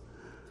us.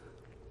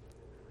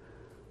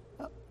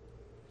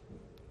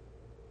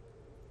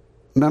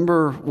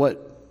 Remember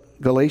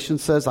what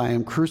Galatians says, I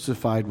am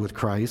crucified with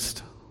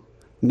Christ.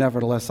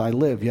 Nevertheless I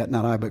live, yet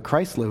not I, but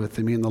Christ liveth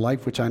in me. In the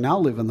life which I now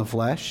live in the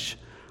flesh,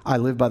 I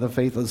live by the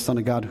faith of the Son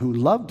of God who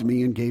loved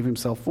me and gave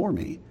himself for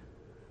me.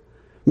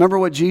 Remember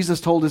what Jesus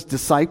told his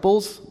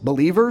disciples,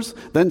 believers?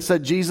 Then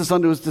said Jesus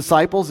unto his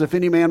disciples, if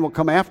any man will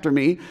come after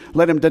me,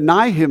 let him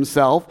deny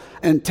himself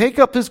and take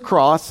up his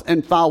cross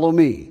and follow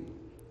me.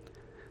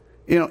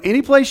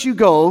 Any place you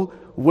go,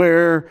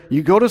 where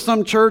you go to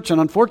some church,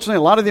 and unfortunately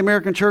a lot of the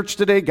American church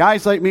today,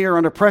 guys like me are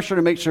under pressure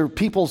to make sure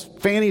people's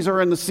fannies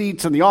are in the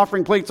seats and the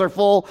offering plates are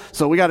full,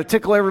 so we got to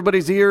tickle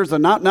everybody's ears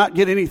and not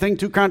get anything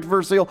too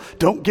controversial.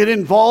 Don't get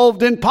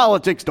involved in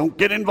politics. Don't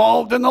get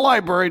involved in the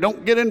library.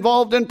 Don't get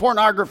involved in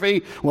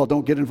pornography. Well,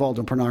 don't get involved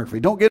in pornography.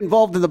 Don't get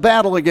involved in the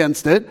battle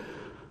against it.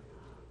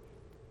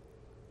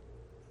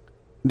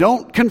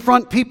 Don't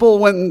confront people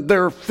when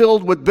they're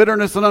filled with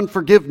bitterness and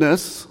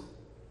unforgiveness.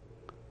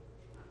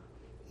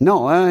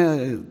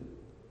 No,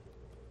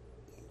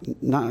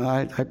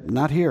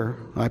 not here.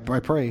 I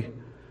pray.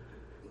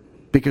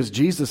 Because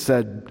Jesus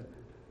said,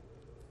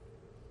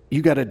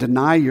 you got to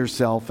deny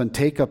yourself and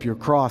take up your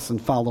cross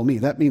and follow me.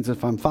 That means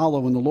if I'm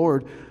following the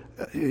Lord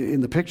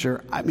in the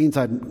picture, it means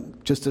I'm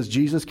just as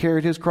Jesus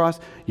carried his cross,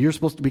 you're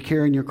supposed to be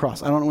carrying your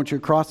cross. I don't know what your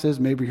cross is.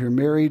 Maybe you're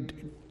married.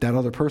 That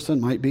other person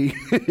might be.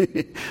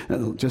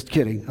 Just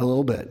kidding. A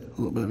little bit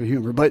of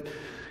humor. But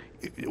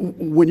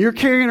when you're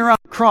carrying around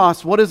a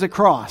cross, what is a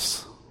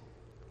cross?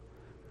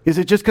 Is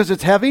it just because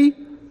it's heavy?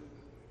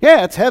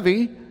 Yeah, it's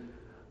heavy.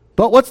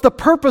 But what's the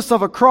purpose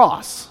of a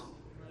cross?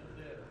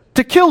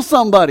 To kill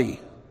somebody.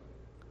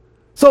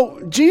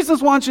 So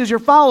Jesus wants you, as you're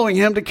following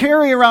him, to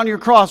carry around your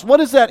cross. What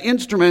is that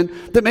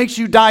instrument that makes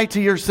you die to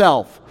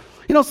yourself?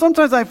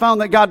 Sometimes I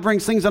found that God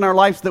brings things in our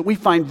lives that we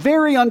find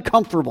very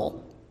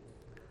uncomfortable.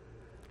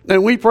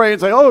 And we pray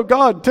and say, oh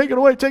God, take it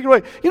away, take it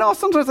away.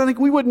 Sometimes I think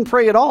we wouldn't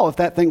pray at all if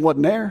that thing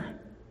wasn't there.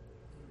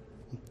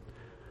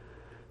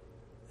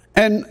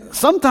 And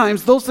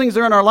sometimes those things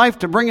are in our life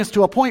to bring us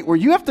to a point where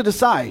you have to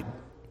decide.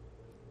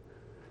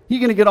 You're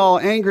going to get all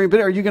angry and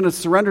bitter. Are you going to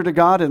surrender to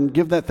God and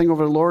give that thing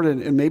over to the Lord?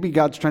 And maybe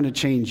God's trying to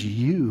change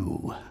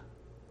you.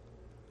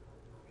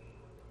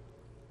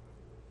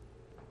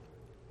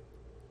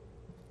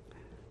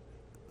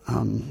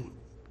 I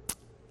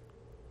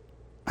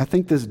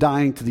think this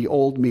dying to the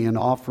old me and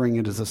offering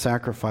it as a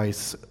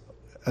sacrifice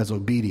as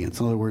obedience.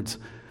 In other words,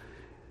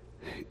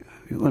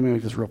 let me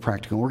make this real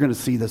practical. We're going to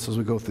see this as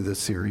we go through this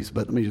series,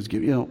 but let me just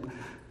give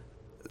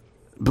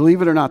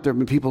believe it or not, there have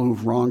been people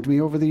who've wronged me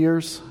over the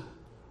years.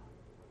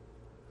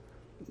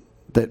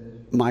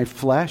 that my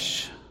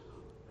flesh,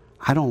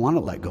 I don't want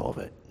to let go of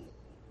it.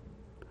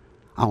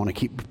 I want to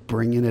keep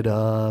bringing it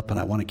up, and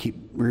I want to keep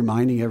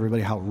reminding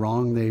everybody how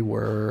wrong they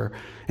were.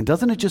 And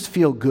doesn't it just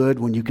feel good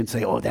when you can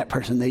say, oh, that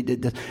person, they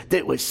did this,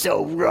 that was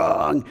so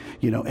wrong,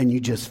 and you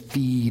just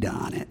feed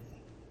on it.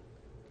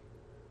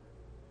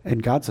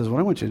 And God says, what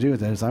I want you to do with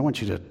that is I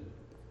want you to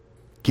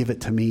give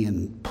it to me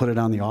and put it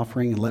on the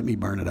offering and let me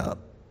burn it up.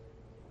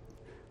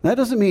 That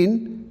doesn't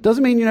mean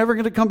you're never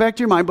going to come back to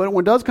your mind, but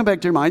when it does come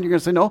back to your mind, you're going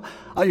to say, no,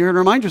 you're going to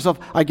remind yourself,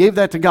 I gave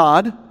that to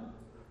God.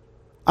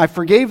 I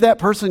forgave that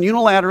person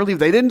unilaterally.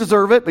 They didn't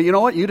deserve it, but you know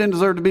what? You didn't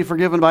deserve to be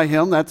forgiven by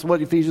him. That's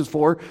what Ephesians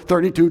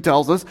 4:32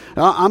 tells us.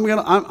 I'm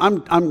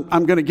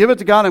gonna give it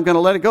to God. I'm gonna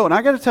let it go. And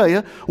I got to tell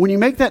you, when you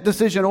make that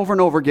decision over and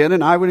over again,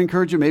 and I would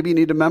encourage you, maybe you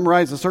need to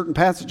memorize a certain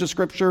passage of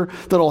Scripture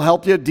that'll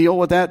help you deal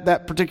with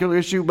that particular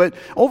issue. But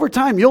over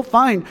time, you'll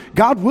find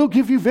God will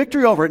give you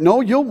victory over it.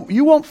 No,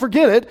 you won't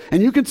forget it,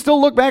 and you can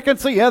still look back and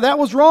say, yeah, that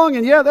was wrong,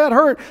 and yeah, that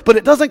hurt. But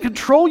it doesn't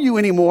control you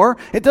anymore.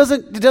 It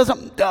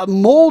doesn't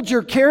mold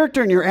your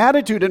character and your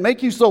attitude and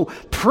make you so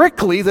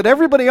prickly that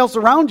everybody else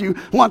around you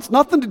wants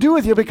nothing to do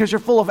with you because you're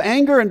full of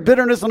anger and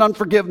bitterness and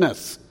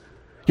unforgiveness.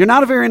 You're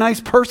not a very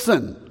nice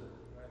person.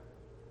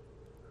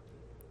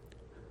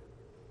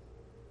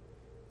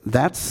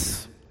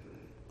 That's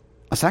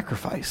a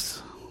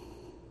sacrifice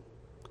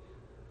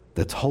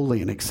that's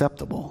holy and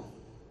acceptable.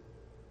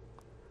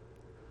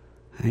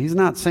 And he's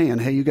not saying,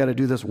 hey, you got to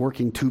do this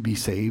working to be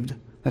saved.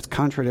 That's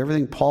contrary to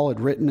everything Paul had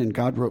written and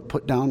God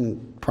put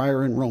down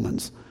prior in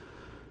Romans.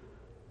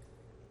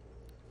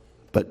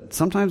 But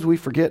sometimes we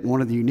forget, and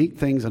one of the unique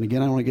things, and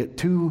again, I don't want to get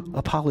too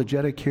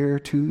apologetic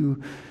here,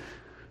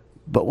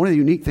 but one of the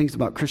unique things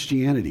about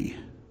Christianity,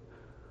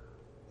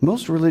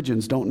 most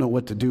religions don't know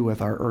what to do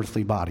with our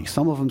earthly body.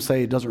 Some of them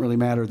say it doesn't really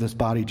matter, this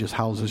body just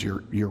houses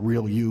your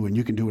real you, and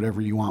you can do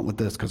whatever you want with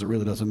this because it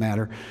really doesn't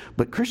matter.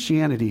 But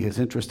Christianity is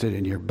interested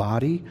in your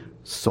body,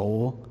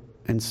 soul,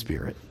 and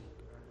spirit.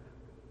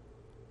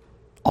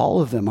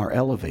 All of them are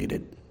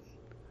elevated.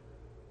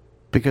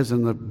 Because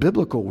in the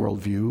biblical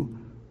worldview,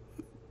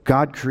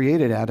 God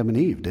created Adam and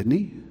Eve, didn't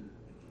he?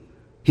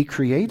 He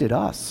created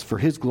us for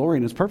his glory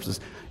and his purposes.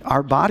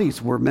 Our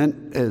bodies were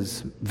meant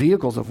as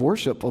vehicles of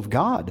worship of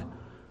God.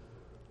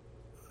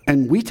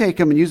 And we take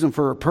them and use them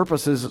for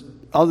purposes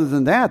other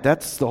than that.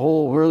 That's the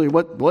whole, really,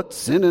 what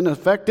sin in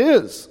effect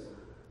is.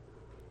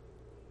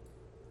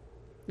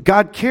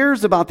 God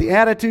cares about the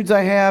attitudes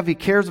I have. He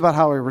cares about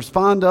how I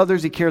respond to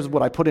others. He cares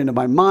what I put into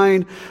my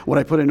mind, what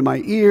I put into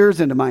my ears,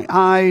 into my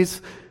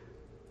eyes.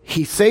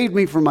 He saved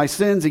me from my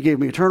sins. He gave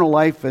me eternal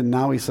life. And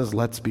now he says,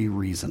 let's be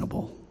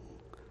reasonable.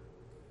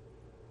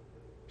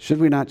 Should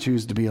we not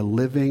choose to be a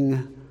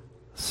living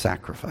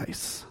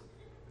sacrifice?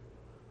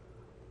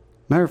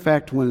 Matter of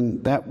fact,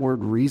 when that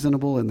word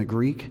reasonable in the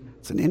Greek,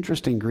 it's an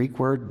interesting Greek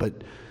word,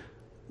 but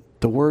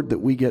the word that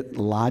we get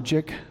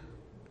logic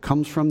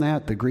comes from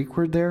that, the Greek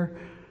word there.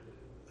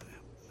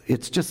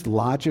 It's just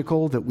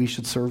logical that we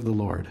should serve the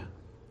Lord.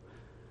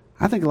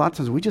 I think a lot of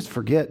times we just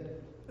forget,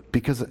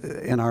 because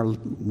in our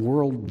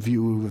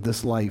worldview of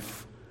this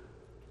life,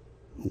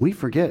 we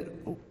forget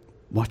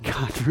what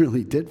God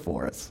really did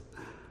for us.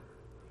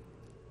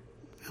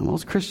 And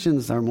most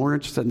Christians are more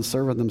interested in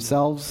serving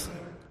themselves.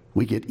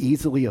 We get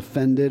easily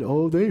offended.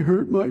 Oh, they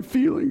hurt my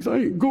feelings. I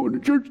ain't going to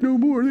church no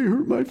more. They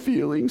hurt my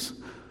feelings.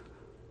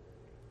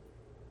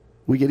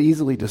 We get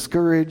easily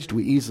discouraged.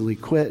 We easily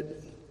quit.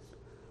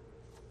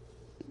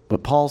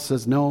 But Paul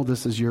says, no,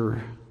 this is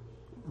your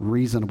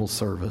reasonable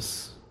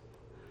service.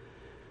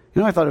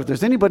 I thought if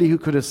there's anybody who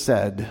could have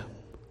said,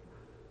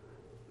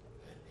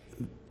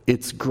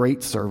 it's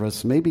great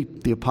service, maybe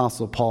the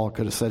Apostle Paul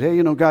could have said,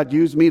 hey, God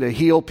used me to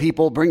heal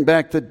people, bring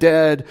back the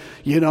dead.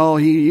 He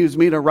used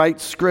me to write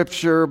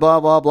scripture,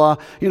 blah, blah, blah.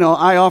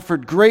 I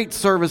offered great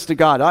service to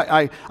God.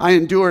 I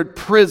endured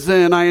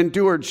prison. I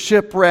endured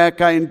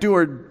shipwreck. I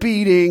endured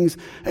beatings.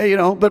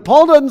 But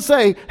Paul doesn't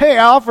say, hey,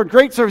 I offered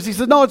great service. He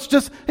says, no, it's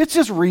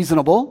just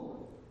reasonable.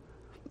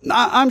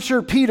 I'm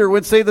sure Peter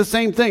would say the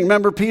same thing.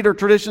 Remember,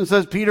 tradition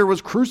says Peter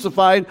was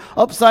crucified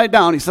upside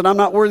down. He said, I'm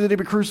not worthy to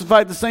be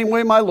crucified the same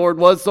way my Lord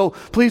was, so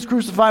please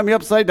crucify me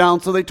upside down.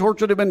 So they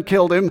tortured him and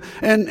killed him.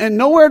 And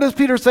nowhere does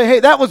Peter say,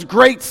 hey, that was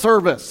great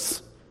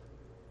service.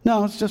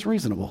 No, it's just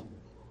reasonable.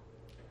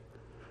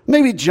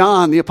 Maybe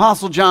John, the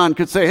Apostle John,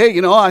 could say, hey,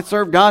 I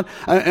served God,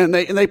 and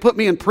they put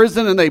me in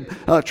prison,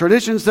 and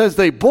tradition says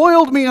they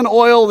boiled me in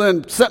oil,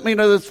 then sent me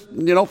to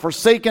this,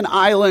 forsaken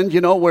island,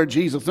 where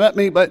Jesus met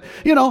me. But,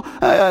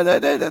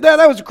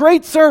 that was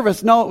great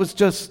service. No, it was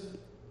just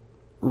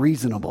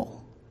reasonable.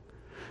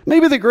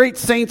 Maybe the great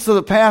saints of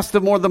the past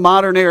of more the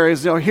modern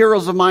eras,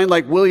 heroes of mine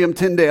like William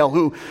Tyndale,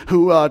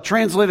 who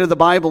translated the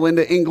Bible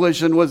into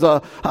English and was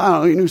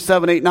he knew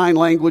 7, 8, 9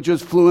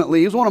 languages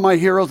fluently. He was one of my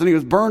heroes, and he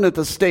was burned at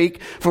the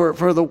stake for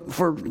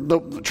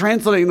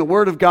translating the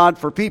Word of God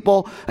for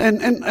people.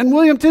 And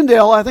William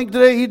Tyndale, I think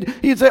today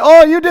he'd say,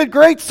 "Oh, you did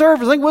great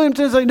service." I think William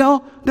Tyndale would say,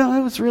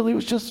 "No, it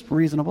was just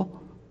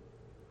reasonable."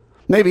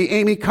 Maybe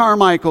Amy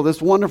Carmichael,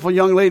 this wonderful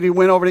young lady who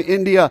went over to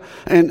India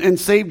and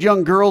saved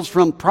young girls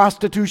from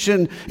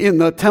prostitution in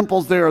the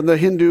temples there, in the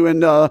Hindu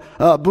and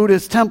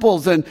Buddhist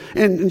temples.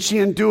 And she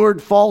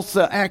endured false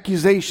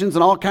accusations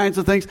and all kinds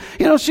of things.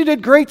 You know, she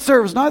did great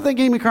service. Now, I think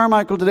Amy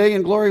Carmichael today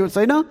in glory would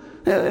say, no,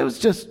 it was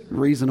just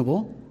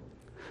reasonable.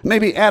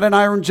 Maybe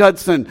Adoniram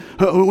Judson,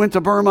 who went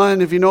to Burma,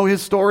 and if you know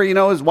his story, you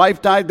know his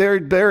wife died there,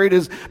 he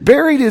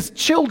buried his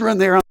children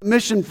there on the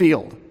mission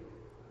field.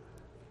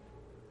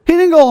 He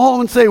didn't go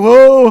home and say,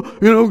 whoa,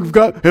 you know,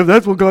 if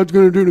that's what God's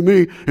going to do to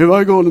me, if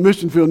I go on the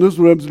mission field and this is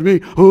what happens to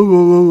me,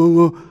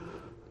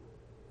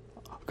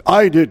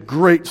 I did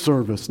great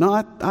service. No,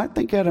 I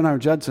think Adoniram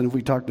Judson, if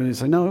we talked to him, he'd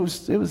say, no, it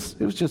was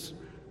just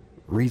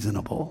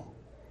reasonable.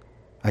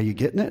 Are you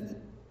getting it?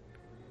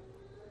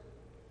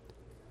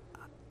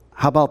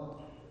 How about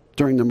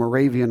during the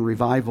Moravian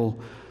revival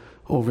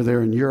over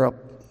there in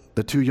Europe,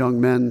 the two young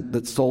men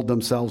that sold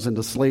themselves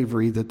into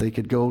slavery that they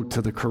could go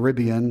to the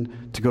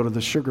Caribbean to go to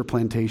the sugar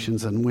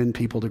plantations and win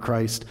people to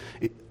Christ.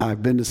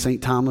 I've been to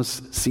St.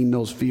 Thomas, seen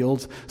those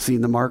fields,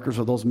 seen the markers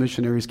where those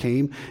missionaries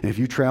came. And if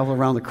you travel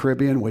around the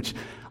Caribbean, which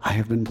I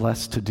have been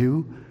blessed to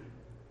do,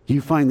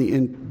 you find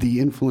the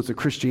influence of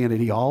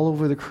Christianity all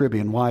over the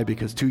Caribbean. Why?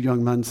 Because two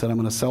young men said, I'm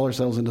going to sell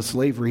ourselves into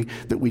slavery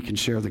that we can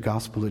share the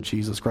gospel of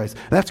Jesus Christ.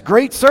 That's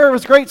great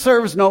service, great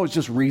service. No, it's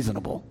just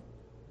reasonable.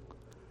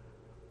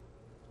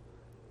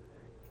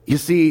 You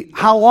see,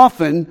 how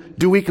often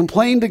do we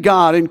complain to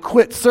God and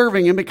quit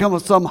serving and become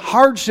some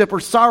hardship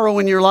or sorrow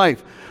in your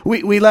life?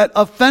 We let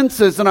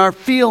offenses and our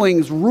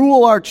feelings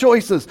rule our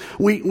choices.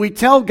 We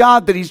tell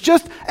God that He's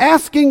just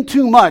asking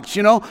too much,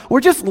 you know.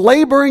 We're just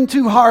laboring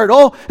too hard.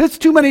 Oh, it's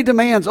too many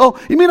demands. Oh,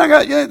 you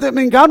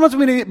mean God wants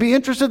me to be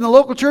interested in the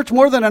local church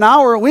more than an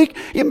hour a week?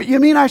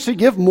 You mean I should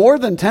give more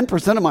than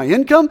 10% of my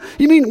income?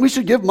 You mean we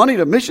should give money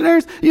to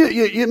missionaries?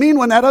 You mean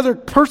when that other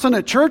person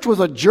at church was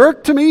a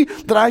jerk to me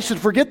that I should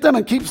forget them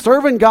and keep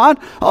serving God?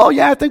 Oh,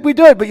 yeah, I think we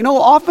did. But you know,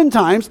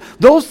 oftentimes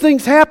those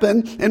things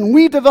happen and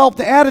we develop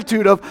the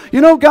attitude of, you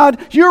know,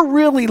 God, you're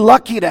really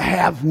lucky to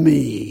have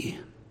me.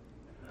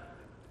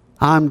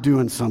 I'm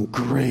doing some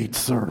great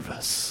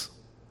service.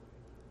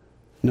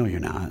 No,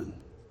 you're not.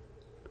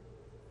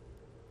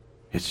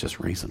 It's just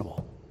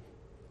reasonable.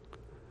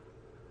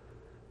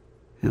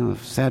 You know,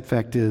 the sad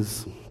fact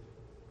is,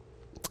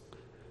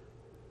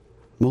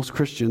 most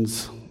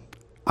Christians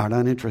are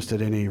not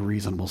interested in any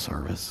reasonable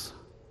service.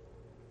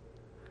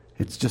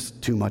 It's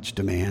just too much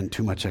demand,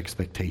 too much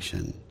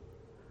expectation.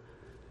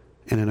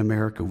 And in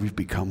America, we've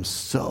become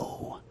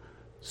so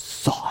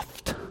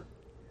soft.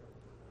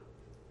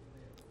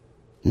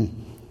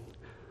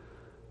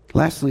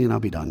 Lastly, and I'll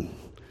be done.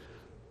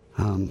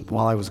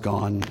 While I was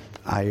gone,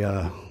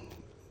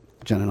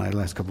 Jen and I, the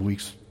last couple of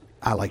weeks,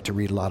 I like to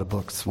read a lot of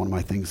books. It's one of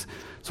my things.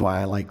 That's why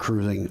I like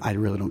cruising. I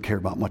really don't care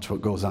about much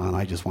what goes on.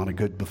 I just want a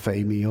good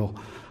buffet meal.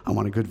 I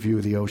want a good view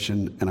of the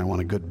ocean, and I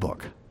want a good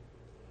book.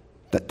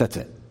 That's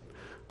it.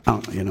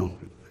 You know,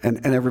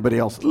 and everybody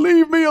else,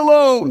 leave me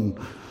alone.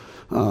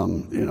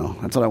 You know,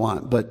 that's what I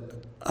want. But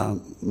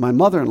my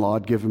mother-in-law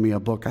had given me a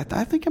book.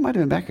 I think it might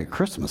have been back at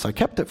Christmas. I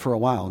kept it for a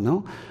while,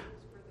 no?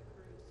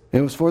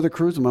 It was for the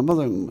cruise. And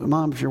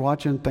Mom, if you're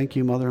watching, thank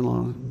you,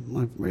 mother-in-law.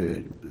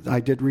 I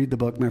did read the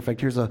book. Matter of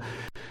fact, here's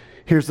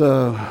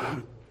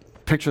a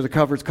picture of the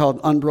cover. It's called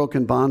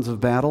Unbroken Bonds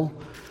of Battle.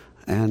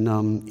 And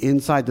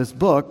inside this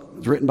book,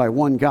 it's written by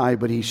one guy,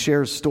 but he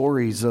shares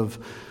stories of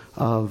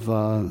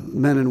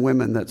men and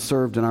women that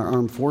served in our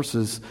armed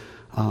forces.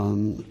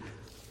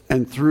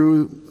 And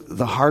through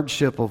the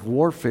hardship of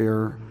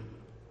warfare,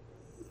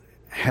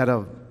 had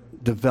to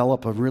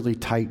develop a really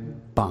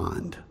tight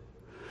bond.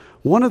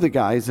 One of the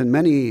guys in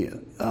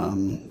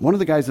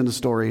the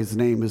story, his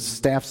name is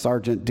Staff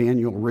Sergeant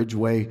Daniel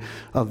Ridgway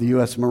of the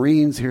U.S.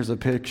 Marines. Here's a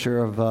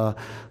picture of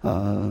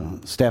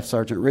Staff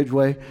Sergeant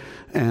Ridgway.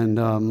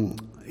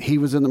 And he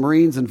was in the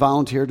Marines and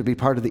volunteered to be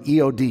part of the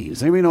EOD.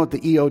 Does anybody know what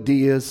the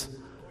EOD is?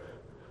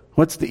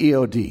 What's the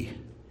EOD?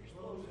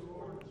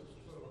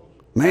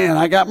 Man,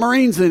 I got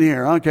Marines in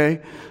here.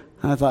 Okay.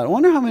 I thought, I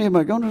wonder how many of them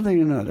are going to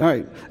think. All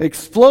right.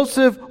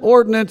 Explosive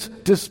Ordnance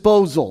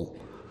Disposal.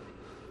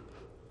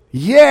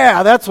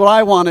 Yeah, that's what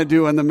I want to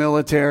do in the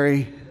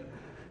military.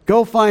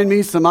 Go find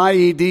me some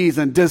IEDs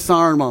and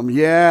disarm them.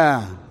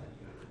 Yeah,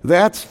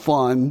 that's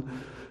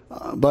fun.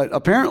 But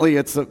apparently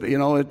it's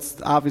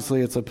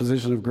obviously a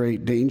position of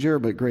great danger,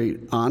 but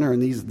great honor.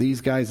 And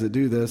these guys that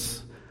do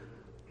this,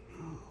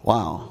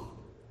 wow.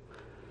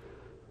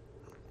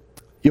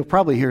 You'll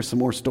probably hear some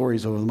more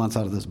stories over the months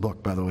out of this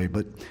book, by the way.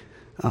 But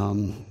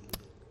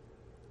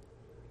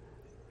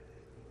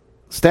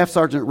Staff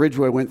Sergeant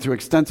Ridgway went through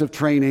extensive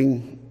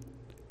training,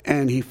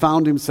 and he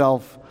found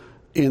himself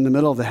in the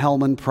middle of the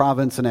Helmand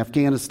province in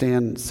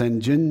Afghanistan,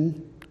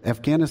 Senjin,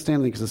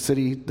 Afghanistan, I think is the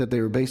city that they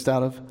were based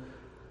out of.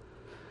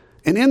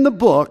 And in the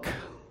book,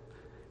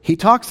 he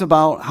talks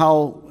about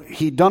how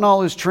he'd done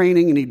all his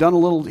training and he'd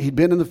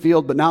been in the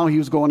field, but now he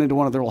was going into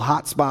one of their little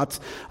hot spots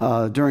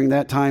during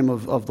that time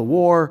of the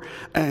war.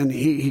 And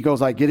he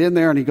goes, I get in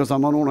there, and he goes,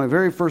 I'm on one of my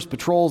very first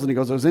patrols. And he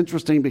goes, it was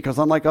interesting because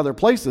unlike other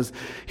places,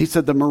 he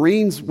said the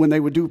Marines, when they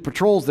would do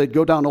patrols, they'd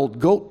go down old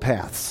goat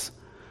paths.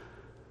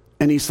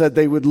 And he said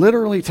they would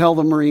literally tell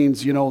the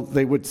Marines,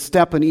 they would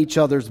step in each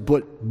other's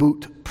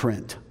boot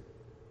print.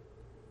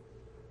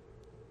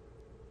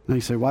 And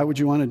he said, why would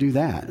you want to do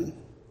that?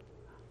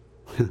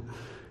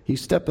 You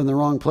step in the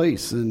wrong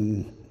place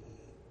and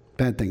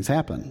bad things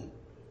happen.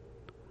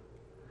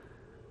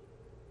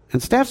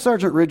 And Staff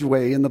Sergeant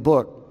Ridgway in the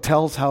book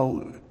tells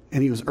how,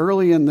 and he was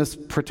early in this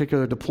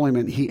particular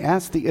deployment, he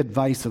asked the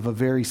advice of a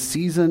very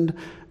seasoned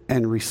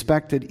and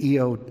respected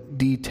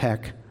EOD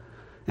tech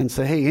and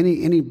said, hey,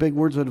 any big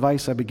words of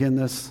advice? I begin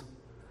this.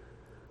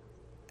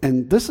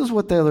 And this is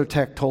what the other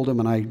tech told him,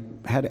 and I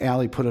had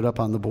Allie put it up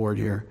on the board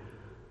here.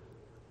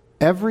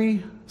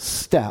 Every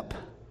step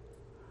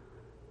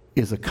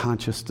is a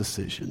conscious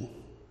decision.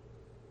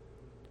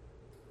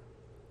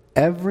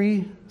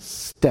 Every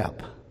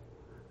step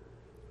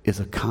is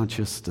a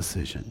conscious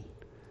decision.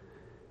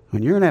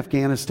 When you're in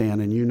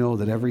Afghanistan and you know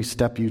that every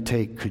step you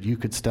take, you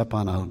could step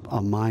on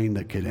a mine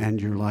that could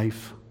end your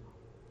life,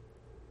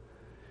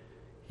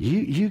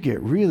 you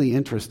get really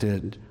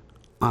interested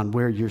on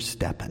where you're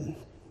stepping.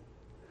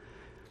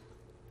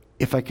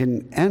 If I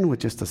can end with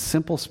just a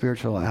simple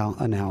spiritual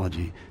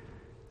analogy,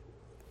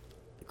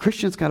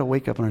 Christians got to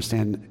wake up and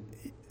understand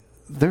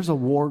there's a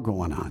war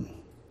going on.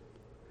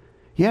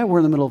 Yeah, we're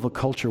in the middle of a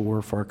culture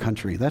war for our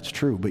country. That's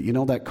true. But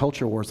that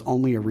culture war is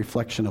only a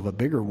reflection of a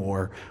bigger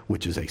war,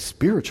 which is a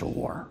spiritual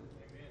war.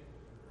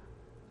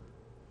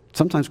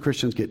 Sometimes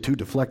Christians get too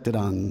deflected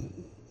on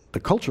the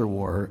culture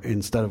war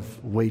instead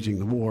of waging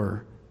the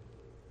war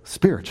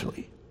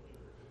spiritually.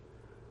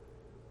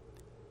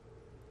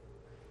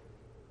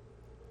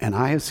 And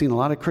I have seen a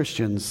lot of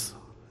Christians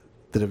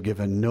that have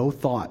given no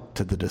thought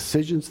to the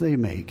decisions they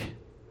make,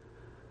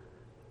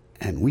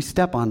 and we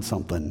step on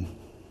something,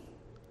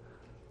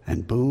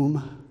 and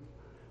boom,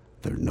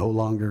 they're no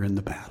longer in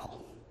the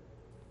battle.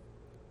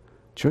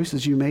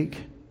 Choices you make,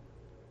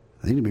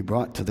 they need to be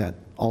brought to that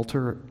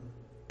altar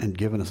and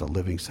given as a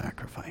living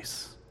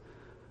sacrifice.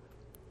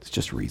 It's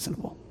just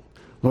reasonable.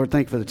 Lord,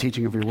 thank you for the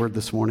teaching of your word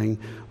this morning.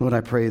 Lord,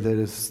 I pray that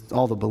as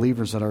all the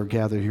believers that are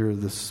gathered here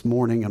this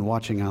morning and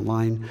watching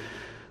online,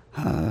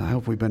 I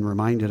hope we've been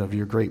reminded of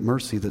your great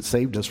mercy that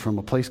saved us from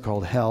a place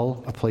called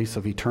hell, a place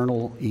of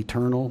eternal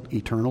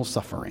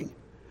suffering.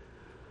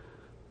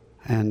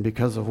 And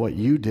because of what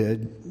you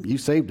did, you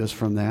saved us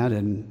from that,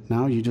 and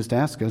now you just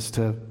ask us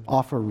to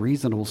offer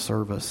reasonable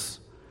service.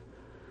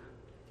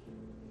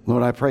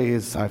 Lord, I pray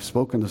as I've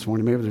spoken this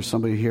morning, maybe there's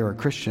somebody here, a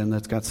Christian,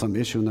 that's got some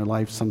issue in their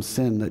life, some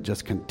sin that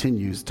just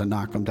continues to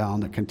knock them down,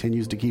 that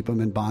continues to keep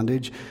them in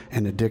bondage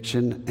and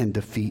addiction and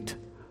defeat.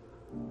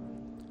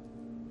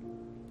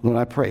 Lord,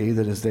 I pray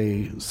that as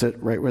they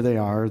sit right where they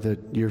are,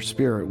 that your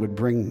Spirit would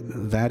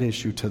bring that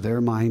issue to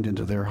their mind and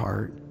to their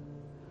heart.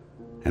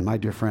 And my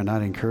dear friend,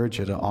 I'd encourage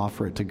you to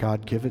offer it to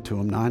God, give it to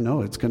him. Now, I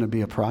know it's going to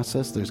be a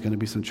process. There's going to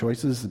be some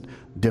choices,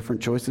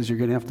 different choices you're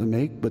going to have to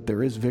make, but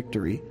there is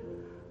victory.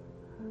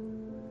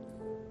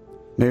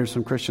 Maybe there's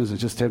some Christians that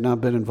just have not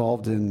been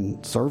involved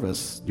in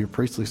service. Your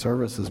priestly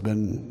service has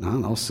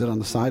been, sit on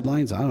the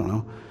sidelines. I don't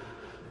know.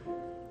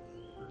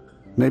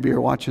 Maybe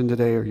you're watching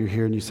today or you're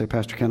here and you say,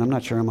 Pastor Ken, I'm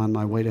not sure I'm on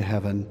my way to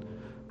heaven.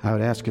 I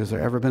would ask you, has there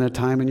ever been a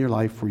time in your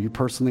life where you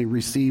personally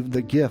received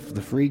the gift,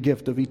 the free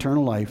gift of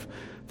eternal life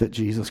that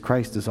Jesus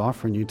Christ is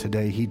offering you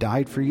today? He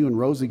died for you and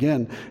rose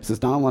again. He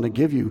says, now I want to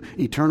give you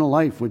eternal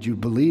life. Would you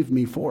believe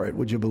me for it?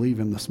 Would you believe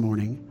him this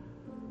morning?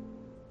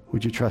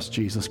 Would you trust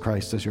Jesus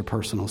Christ as your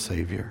personal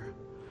Savior?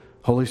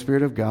 Holy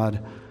Spirit of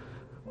God,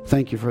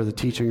 thank you for the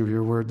teaching of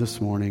your word this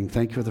morning.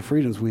 Thank you for the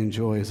freedoms we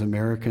enjoy as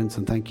Americans,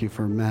 and thank you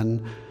for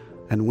men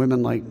and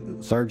women like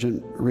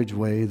Sergeant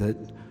Ridgway that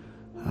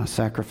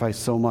sacrifice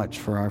so much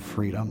for our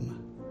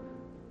freedom.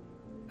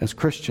 As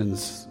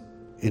Christians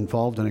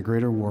involved in a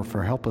greater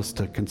warfare, help us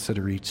to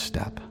consider each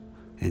step.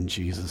 In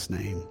Jesus'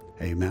 name,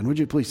 amen. Would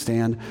you please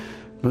stand?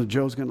 Brother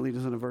Joe's going to lead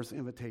us in a verse of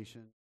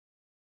invitation.